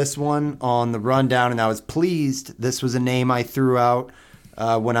saw this one on the rundown and I was pleased. This was a name I threw out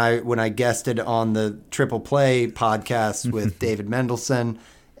when I guested on the Triple Play podcast with David Mendelson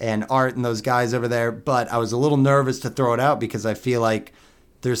and Art and those guys over there, but I was a little nervous to throw it out because I feel like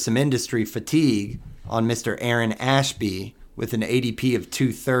there's some industry fatigue on Mr. Aaron Ashby with an ADP of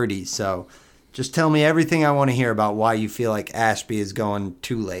 230. So Just tell me everything I want to hear about why you feel like Ashby is going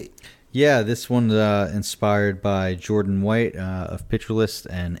too late. Yeah, this one's inspired by Jordan White of Pitcher List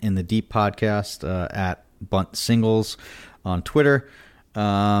and In the Deep podcast at Bunt Singles on Twitter.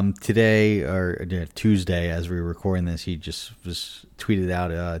 Today, or Tuesday, as we were recording this, he just was tweeted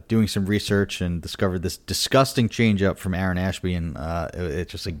out doing some research and discovered this disgusting changeup from Aaron Ashby, and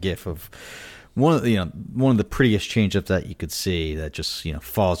it's just a gif of one of the prettiest changeups that you could see that just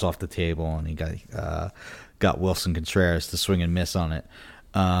falls off the table, and he got Wilson Contreras to swing and miss on it.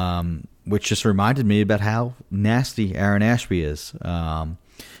 Which just reminded me about how nasty Aaron Ashby is.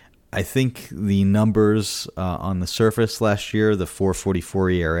 I think the numbers on the surface last year, the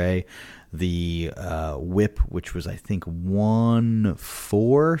 4.44 ERA, the WHIP, which was I think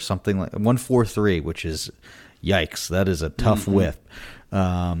 1.4, something like 1.43, which is yikes. That is a tough WHIP.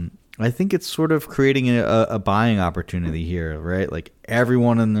 I think it's sort of creating a buying opportunity here, right? Like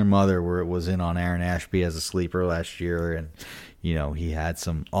everyone and their mother was in on Aaron Ashby as a sleeper last year, and he had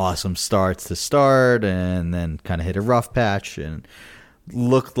some awesome starts to start and then kind of hit a rough patch and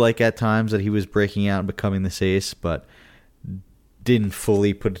looked like at times that he was breaking out and becoming this ace, but didn't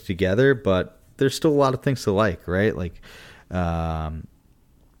fully put it together. But there's still a lot of things to like, right? Like the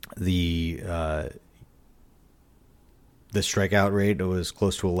strikeout rate was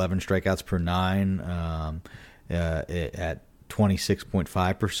close to 11 strikeouts per 9 at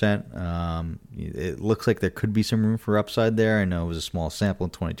 26.5%. It looks like there could be some room for upside there. I know it was a small sample in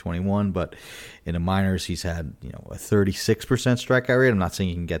 2021, but in the minors he's had a 36% strikeout rate. I'm not saying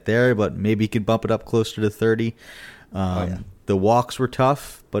he can get there, but maybe he could bump it up closer to 30. The walks were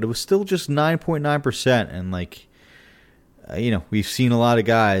tough, but it was still just 9.9%, and we've seen a lot of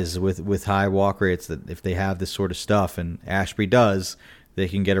guys with high walk rates that if they have this sort of stuff, and Ashby does, they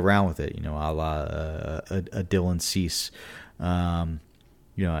can get around with it. A la a Dylan Cease. I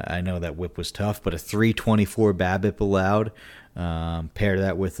know that WHIP was tough, but a 3.24 BABIP allowed, pair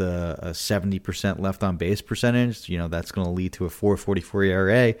that with a 70% left on base percentage, that's going to lead to a 4.44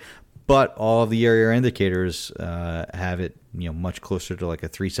 ERA. But all of the area indicators have it, much closer to like a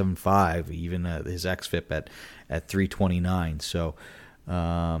 3.75, even his xFIP at 3.29. So,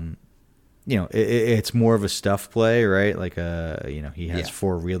 it's more of a stuff play, right? Like he has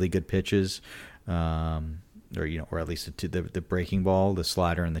 4 really good pitches. Or at least the breaking ball, the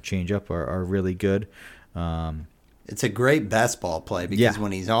slider, and the changeup are really good. It's a great best ball play because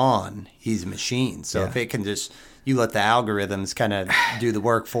when he's on, he's a machine. So if it can you let the algorithms kind of do the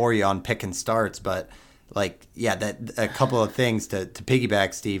work for you on picking starts. But that a couple of things to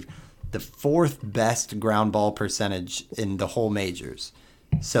piggyback, Steve. The 4th best ground ball percentage in the whole majors.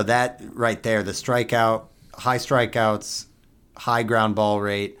 So that right there, the high strikeouts, high ground ball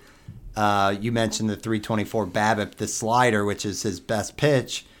rate. You mentioned the 3.24 BABIP, the slider, which is his best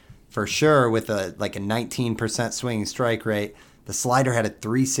pitch for sure, with a 19% swinging strike rate. The slider had a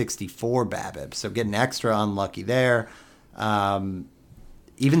 3.64 BABIP, so getting extra unlucky there.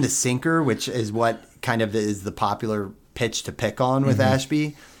 Even the sinker, which is what kind of is the popular pitch to pick on with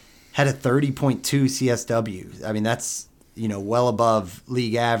Ashby, had a 30.2 CSW. I mean, that's well above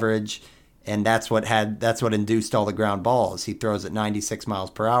league average. And that's what induced all the ground balls. He throws at 96 miles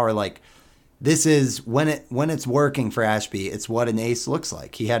per hour. This is when it's working for Ashby. It's what an ace looks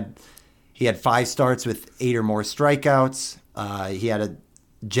like. He had 5 starts with 8 or more strikeouts. He had a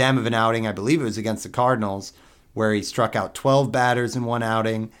gem of an outing. I believe it was against the Cardinals, where he struck out 12 batters in one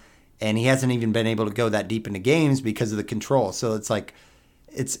outing, and he hasn't even been able to go that deep into games because of the control. So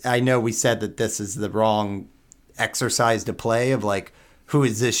I know we said that this is the wrong exercise to play of who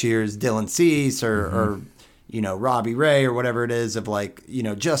is this year's Dylan Cease or Robbie Ray or whatever it is of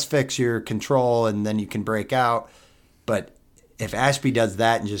just fix your control and then you can break out. But if Ashby does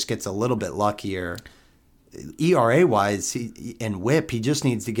that and just gets a little bit luckier, ERA wise and WHIP, he just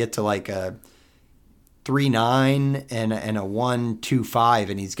needs to get to a 3.9 and a 1.25,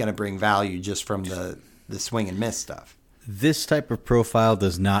 and he's going to bring value just from the swing and miss stuff. This type of profile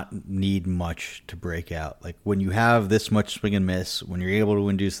does not need much to break out. When you have this much swing and miss, when you're able to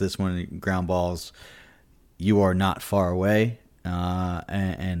induce this many ground balls, you are not far away.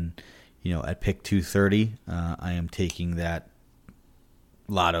 And at pick 230, I am taking that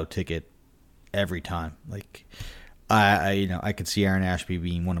lotto ticket every time. I could see Aaron Ashby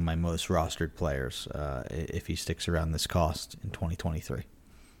being one of my most rostered players if he sticks around this cost in 2023.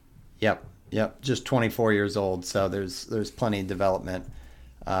 Yep. Just 24 years old, so there's plenty of development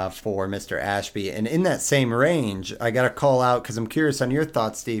for Mr. Ashby. And in that same range, I got to call out, because I'm curious on your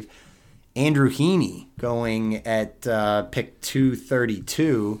thoughts, Steve, Andrew Heaney going at pick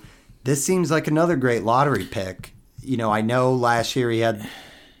 232. This seems like another great lottery pick. I know last year he had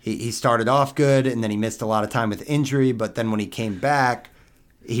he started off good, and then he missed a lot of time with injury. But then when he came back,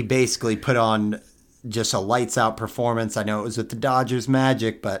 he basically put on just a lights out performance. I know it was with the Dodgers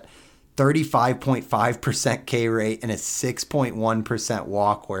Magic, but 35.5% K rate and a 6.1%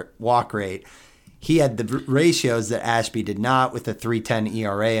 walk rate. He had the ratios that Ashby did not, with a 3.10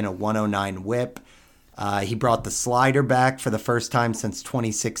 ERA and a 109 WHIP. He brought the slider back for the first time since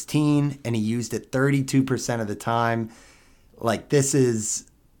 2016, and he used it 32% of the time. Like, this is,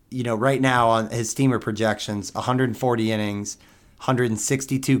 right now on his steamer projections, 140 innings,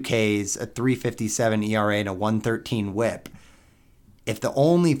 162 Ks, a 3.57 ERA, and a 113 WHIP. If the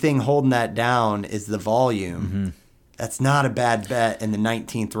only thing holding that down is the volume, that's not a bad bet in the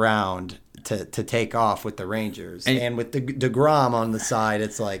 19th round to take off with the Rangers. And with the DeGrom on the side,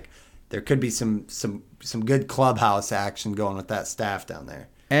 it's like there could be some good clubhouse action going with that staff down there.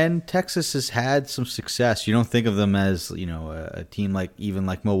 And Texas has had some success. You don't think of them as, a team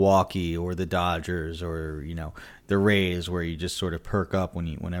like Milwaukee or the Dodgers or, the Rays, where you just sort of perk up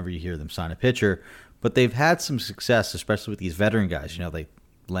whenever you hear them sign a pitcher. But they've had some success, especially with these veteran guys. Like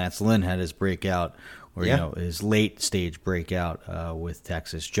Lance Lynn had his breakout, or his late stage breakout with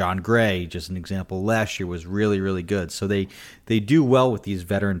Texas. John Gray, just an example, last year was really, really good. So they do well with these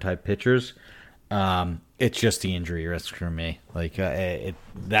veteran type pitchers. It's just the injury risk for me. Like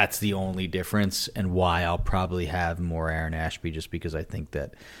that's the only difference, and why I'll probably have more Aaron Ashby, just because I think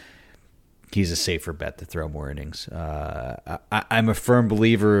that he's a safer bet to throw more innings. I'm a firm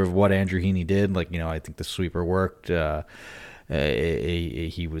believer of what Andrew Heaney did. I think the sweeper worked.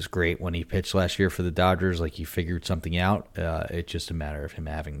 He was great when he pitched last year for the Dodgers. He figured something out. It's just a matter of him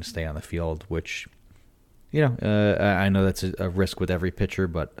having to stay on the field, which, I know that's a risk with every pitcher,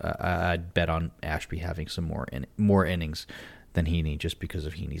 but I'd bet on Ashby having some more innings than Heaney, just because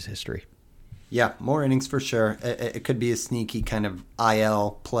of Heaney's history. Yeah, more innings for sure. It could be a sneaky kind of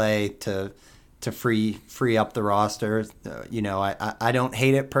IL play to free up the roster. I don't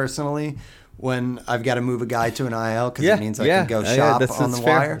hate it personally when I've got to move a guy to an IL, because it means I can go shop on the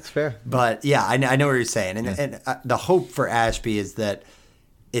wire. That's fair. But yeah, I know what you're saying. And the hope for Ashby is that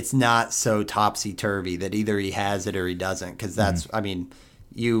it's not so topsy-turvy, that either he has it or he doesn't, because that's,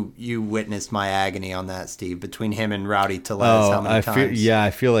 you witnessed my agony on that, Steve, between him and Rowdy Tellez. How many times?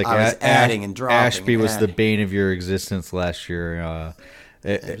 I feel like I was adding and dropping. Ashby was the bane of your existence last year.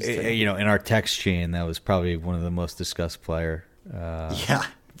 In our text chain, that was probably one of the most discussed player. Yeah,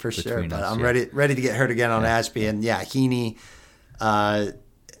 for sure. But I'm ready to get hurt again on Ashby. And yeah, Heaney,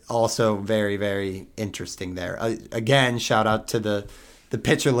 also very, very interesting there. Again, shout out to the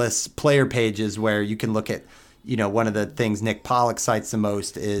pitcherless player pages, where you can look at, one of the things Nick Pollock cites the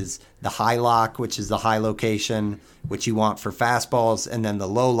most is the high lock, which is the high location, which you want for fastballs, and then the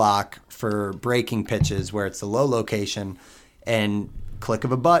low lock for breaking pitches, where it's the low location. And click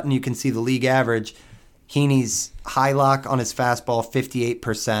of a button, you can see the league average. Heaney's high lock on his fastball,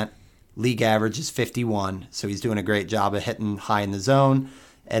 58%. League average is 51%. So he's doing a great job of hitting high in the zone.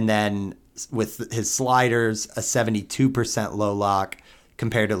 And then with his sliders, a 72% low lock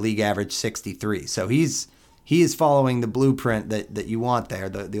compared to league average 63%. So he is following the blueprint that you want there,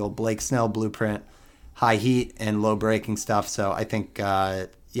 the old Blake Snell blueprint, high heat and low breaking stuff. So I think,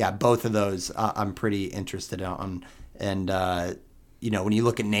 both of those I'm pretty interested on. And, when you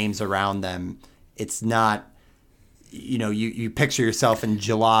look at names around them, it's not, you picture yourself in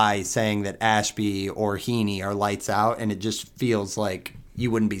July saying that Ashby or Heaney are lights out, and it just feels like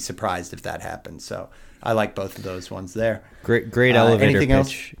you wouldn't be surprised if that happened. So I like both of those ones there. Great elevator anything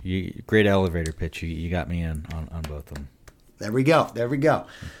pitch. Great elevator pitch. You got me in on both of them. There we go.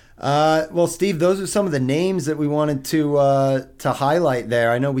 Well, Steve, those are some of the names that we wanted to highlight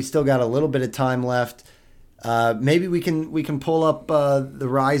there. I know we still got a little bit of time left. Maybe we can pull up the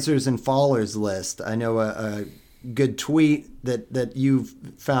risers and fallers list. I know a good tweet that you've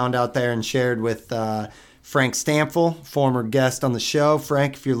found out there and shared with Frank Stampfel, former guest on the show.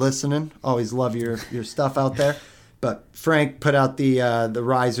 Frank, if you're listening, always love your stuff out there. But Frank put out the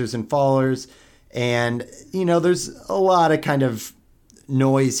risers and fallers, and there's a lot of kind of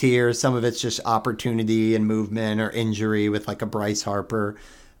noise here. Some of it's just opportunity and movement or injury with like a Bryce Harper.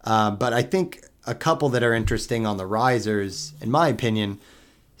 But I think a couple that are interesting on the risers, in my opinion,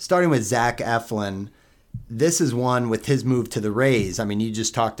 starting with Zach Eflin. This is one with his move to the Rays. I mean, you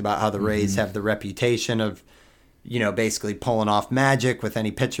just talked about how the Rays have the reputation of, basically pulling off magic with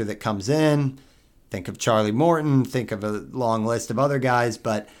any pitcher that comes in. Think of Charlie Morton, think of a long list of other guys.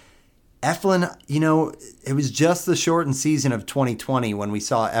 But Eflin, it was just the shortened season of 2020 when we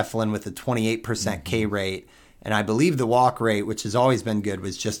saw Eflin with a 28% K rate. And I believe the walk rate, which has always been good,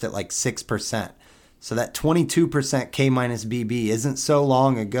 was just at like 6%. So that 22% K minus BB isn't so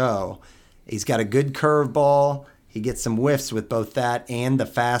long ago. He's got a good curveball. He gets some whiffs with both that and the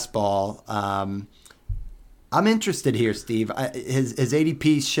fastball. I'm interested here, Steve. His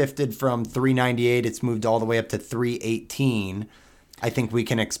ADP shifted from 398. It's moved all the way up to 318. I think we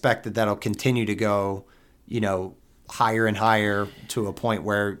can expect that that'll continue to go, higher and higher to a point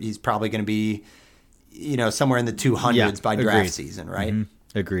where he's probably going to be, somewhere in the 200s by draft season, right?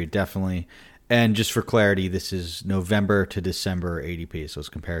 Mm-hmm. Agreed, definitely. And just for clarity, this is November to December ADP. So it's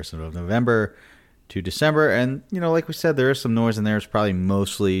a comparison of November to December. And, like we said, there is some noise in there. It's probably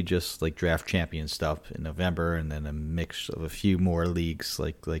mostly just like draft champion stuff in November, and then a mix of a few more leagues,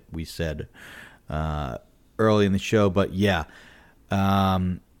 like we said early in the show. But yeah,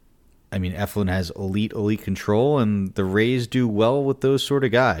 Eflin has elite control, and the Rays do well with those sort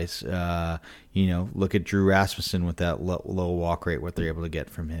of guys. Look at Drew Rasmussen with that low walk rate, what they're able to get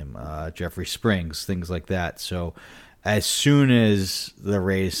from him. Jeffrey Springs, things like that. So as soon as the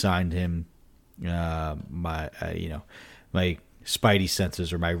Rays signed him, my Spidey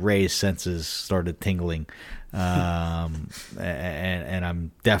senses or my Rays senses started tingling. And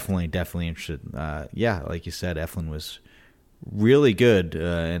I'm definitely interested. Like you said, Eflin was really good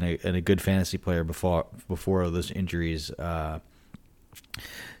and a good fantasy player before those injuries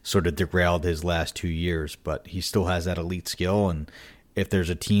sort of derailed his last 2 years, but he still has that elite skill. And if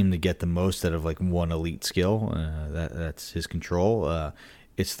there's a team to get the most out of like one elite skill, that's his control.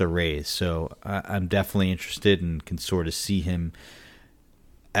 It's the Rays. So I'm definitely interested and can sort of see him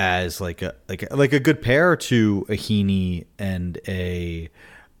as like a good pair to a Heaney and an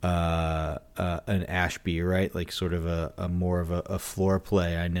Ashby, right? Like sort of a more of a floor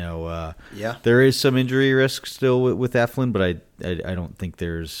play. I know there is some injury risk still with Eflin, but I don't think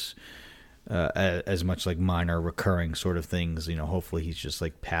there's as much like minor recurring sort of things. Hopefully he's just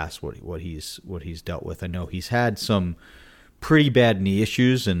like past what he's dealt with. I know he's had some pretty bad knee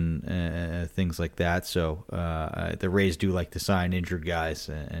issues and things like that. So the Rays do like to sign injured guys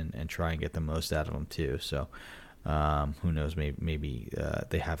and try and get the most out of them too. So who knows? Maybe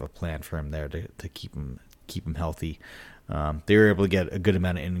they have a plan for him there to keep him healthy. They were able to get a good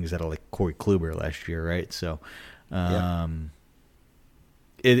amount of innings out of like Corey Kluber last year, right? So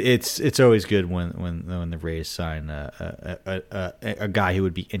it's always good when the Rays sign a guy who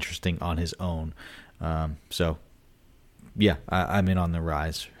would be interesting on his own. I'm in on the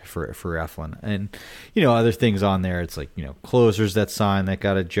rise for Eflin. And, other things on there, it's like, closers that sign that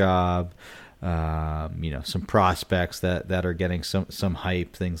got a job, some prospects that are getting some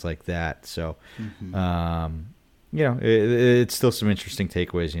hype, things like that. So, it's still some interesting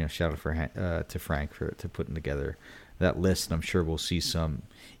takeaways. Shout out to Frank to putting together that list. And I'm sure we'll see some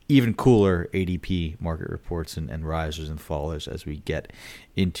even cooler ADP market reports and risers and fallers as we get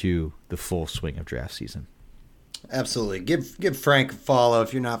into the full swing of draft season. Absolutely. Give Frank a follow.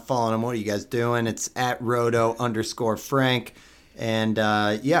 If you're not following him, what are you guys doing? It's at Roto_Frank. And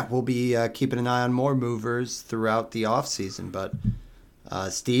we'll be keeping an eye on more movers throughout the offseason. But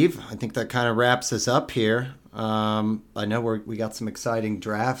Steve, I think that kind of wraps us up here. I know we got some exciting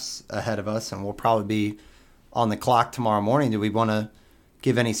drafts ahead of us, and we'll probably be on the clock tomorrow morning. Do we want to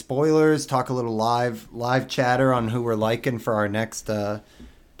give any spoilers, talk a little live chatter on who we're liking for our next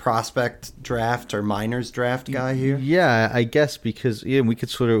prospect draft or minors draft guy here? Yeah, I guess because we could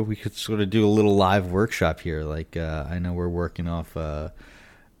sort of do a little live workshop here. Like I know we're working off a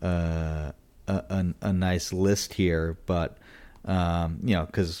nice list here, but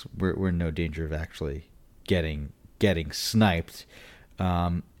because we're in no danger of actually getting sniped.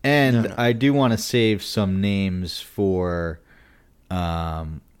 No. I do want to save some names for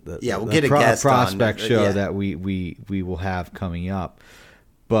we'll get a guest on prospect show that we will have coming up.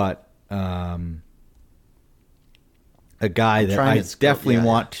 But a guy that I definitely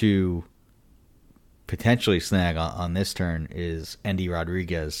want to potentially snag on this turn is Endy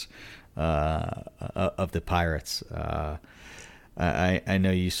Rodriguez of the Pirates. I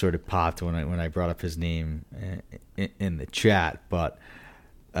know you sort of popped when I brought up his name in the chat, but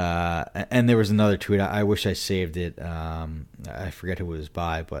and there was another tweet. I wish I saved it. I forget who it was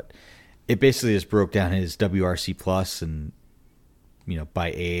by, but it basically just broke down his WRC plus and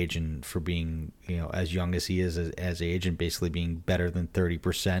by age and for being as young as he is as age and basically being better than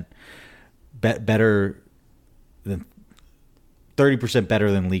 30%, better than 30%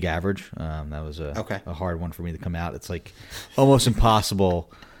 better than league average. That was a hard one for me to come out. It's like almost impossible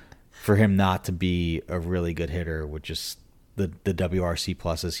for him not to be a really good hitter with just the WRC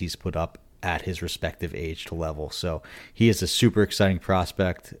pluses he's put up at his respective age to level. So he is a super exciting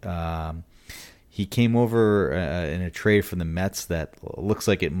prospect. he came over in a trade from the Mets that looks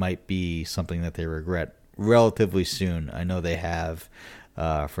like it might be something that they regret relatively soon. I know they have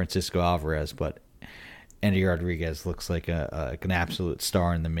Francisco Alvarez, but Andy Rodriguez looks like an absolute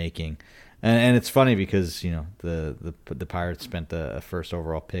star in the making. And it's funny because the Pirates spent the first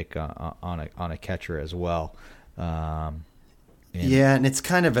overall pick on a catcher as well. And it's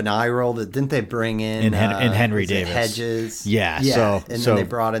kind of an eye roll that didn't they bring in Henry Davis Hedges? Yeah. So then they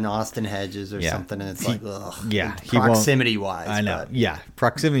brought in Austin Hedges or something, and it's proximity wise. I know.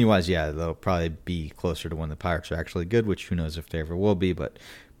 Proximity wise, they'll probably be closer to when the Pirates are actually good, which who knows if they ever will be, but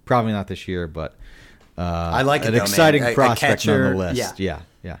probably not this year. But I like an it, exciting man. prospect a catcher, nonetheless. Yeah.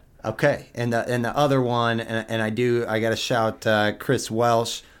 Okay, and the other one, and I got to shout Chris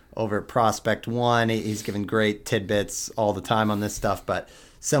Welsh over at Prospect One. He's given great tidbits all the time on this stuff, but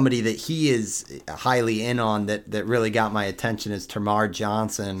somebody that he is highly in on that really got my attention is Termarr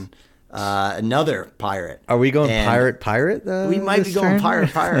Johnson, another Pirate. Are we going Pirate? We might be going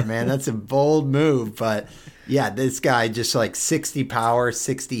Pirate, man. That's a bold move, but yeah, this guy just like 60 power,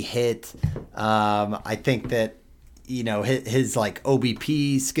 60 hit. I think that his like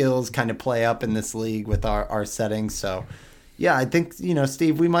OBP skills kind of play up in this league with our settings, so. Yeah, I think,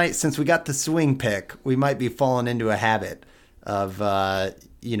 Steve, we might, since we got the swing pick, we might be falling into a habit of,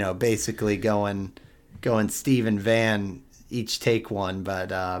 basically going Steve and Van each take one.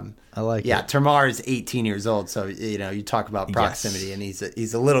 But I like it. Termarr is 18 years old, so you talk about proximity, and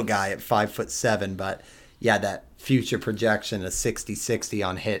he's a little guy at 5'7", but yeah, that future projection of 60-60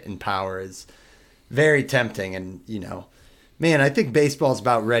 on hit and power is very tempting, and man, I think baseball's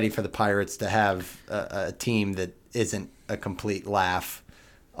about ready for the Pirates to have a team that isn't a complete laugh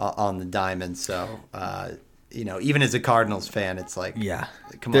on the diamond. So, even as a Cardinals fan, it's like,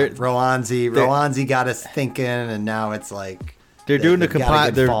 come on, Roansy got us thinking, and now it's like they're they're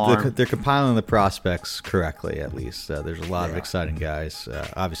compiling the prospects correctly. At least there's a lot of exciting guys.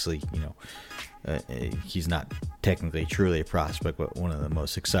 Obviously, he's not technically truly a prospect, but one of the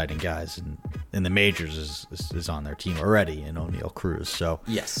most exciting guys in the majors is on their team already in O'Neal Cruz. So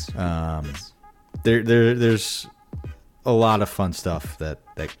yes, there's a lot of fun stuff that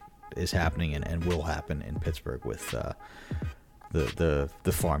is happening and will happen in Pittsburgh with the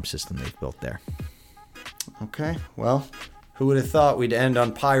farm system they've built there. Okay, well, who would have thought we'd end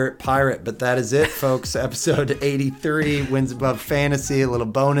on Pirate, but that is it, folks. Episode 83, Wins Above Fantasy, a little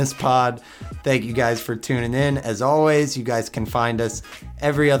bonus pod. Thank you guys for tuning in. As always, you guys can find us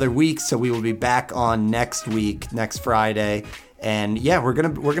every other week, so we will be back on next Friday. And yeah, we're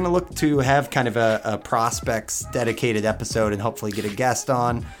gonna look to have kind of a prospects dedicated episode and hopefully get a guest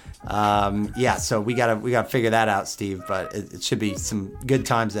on. So we gotta figure that out, Steve. But it should be some good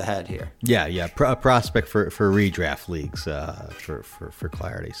times ahead here. Yeah. A prospect for redraft leagues for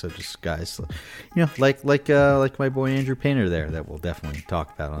clarity. So just guys, like my boy Andrew Painter there, that we'll definitely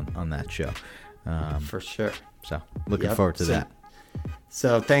talk about on that show. For sure. So looking forward to that.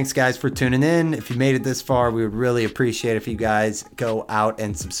 So thanks, guys, for tuning in. If you made it this far, we would really appreciate if you guys go out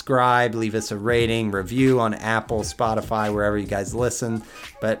and subscribe, leave us a rating, review on Apple, Spotify, wherever you guys listen.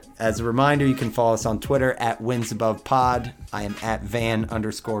 But as a reminder, you can follow us on Twitter at WinsAbovePod. I am at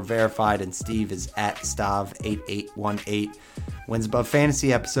Van_verified, and Steve is at Stav8818. Wins Above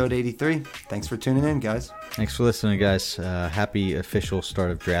Fantasy, episode 83. Thanks for tuning in, guys. Thanks for listening, guys. Happy official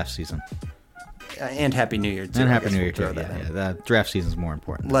start of draft season. And Happy New Year, too. And Happy New Year, too. Yeah. The draft season's more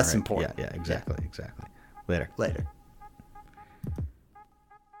important. Less important. Yeah, exactly. Later.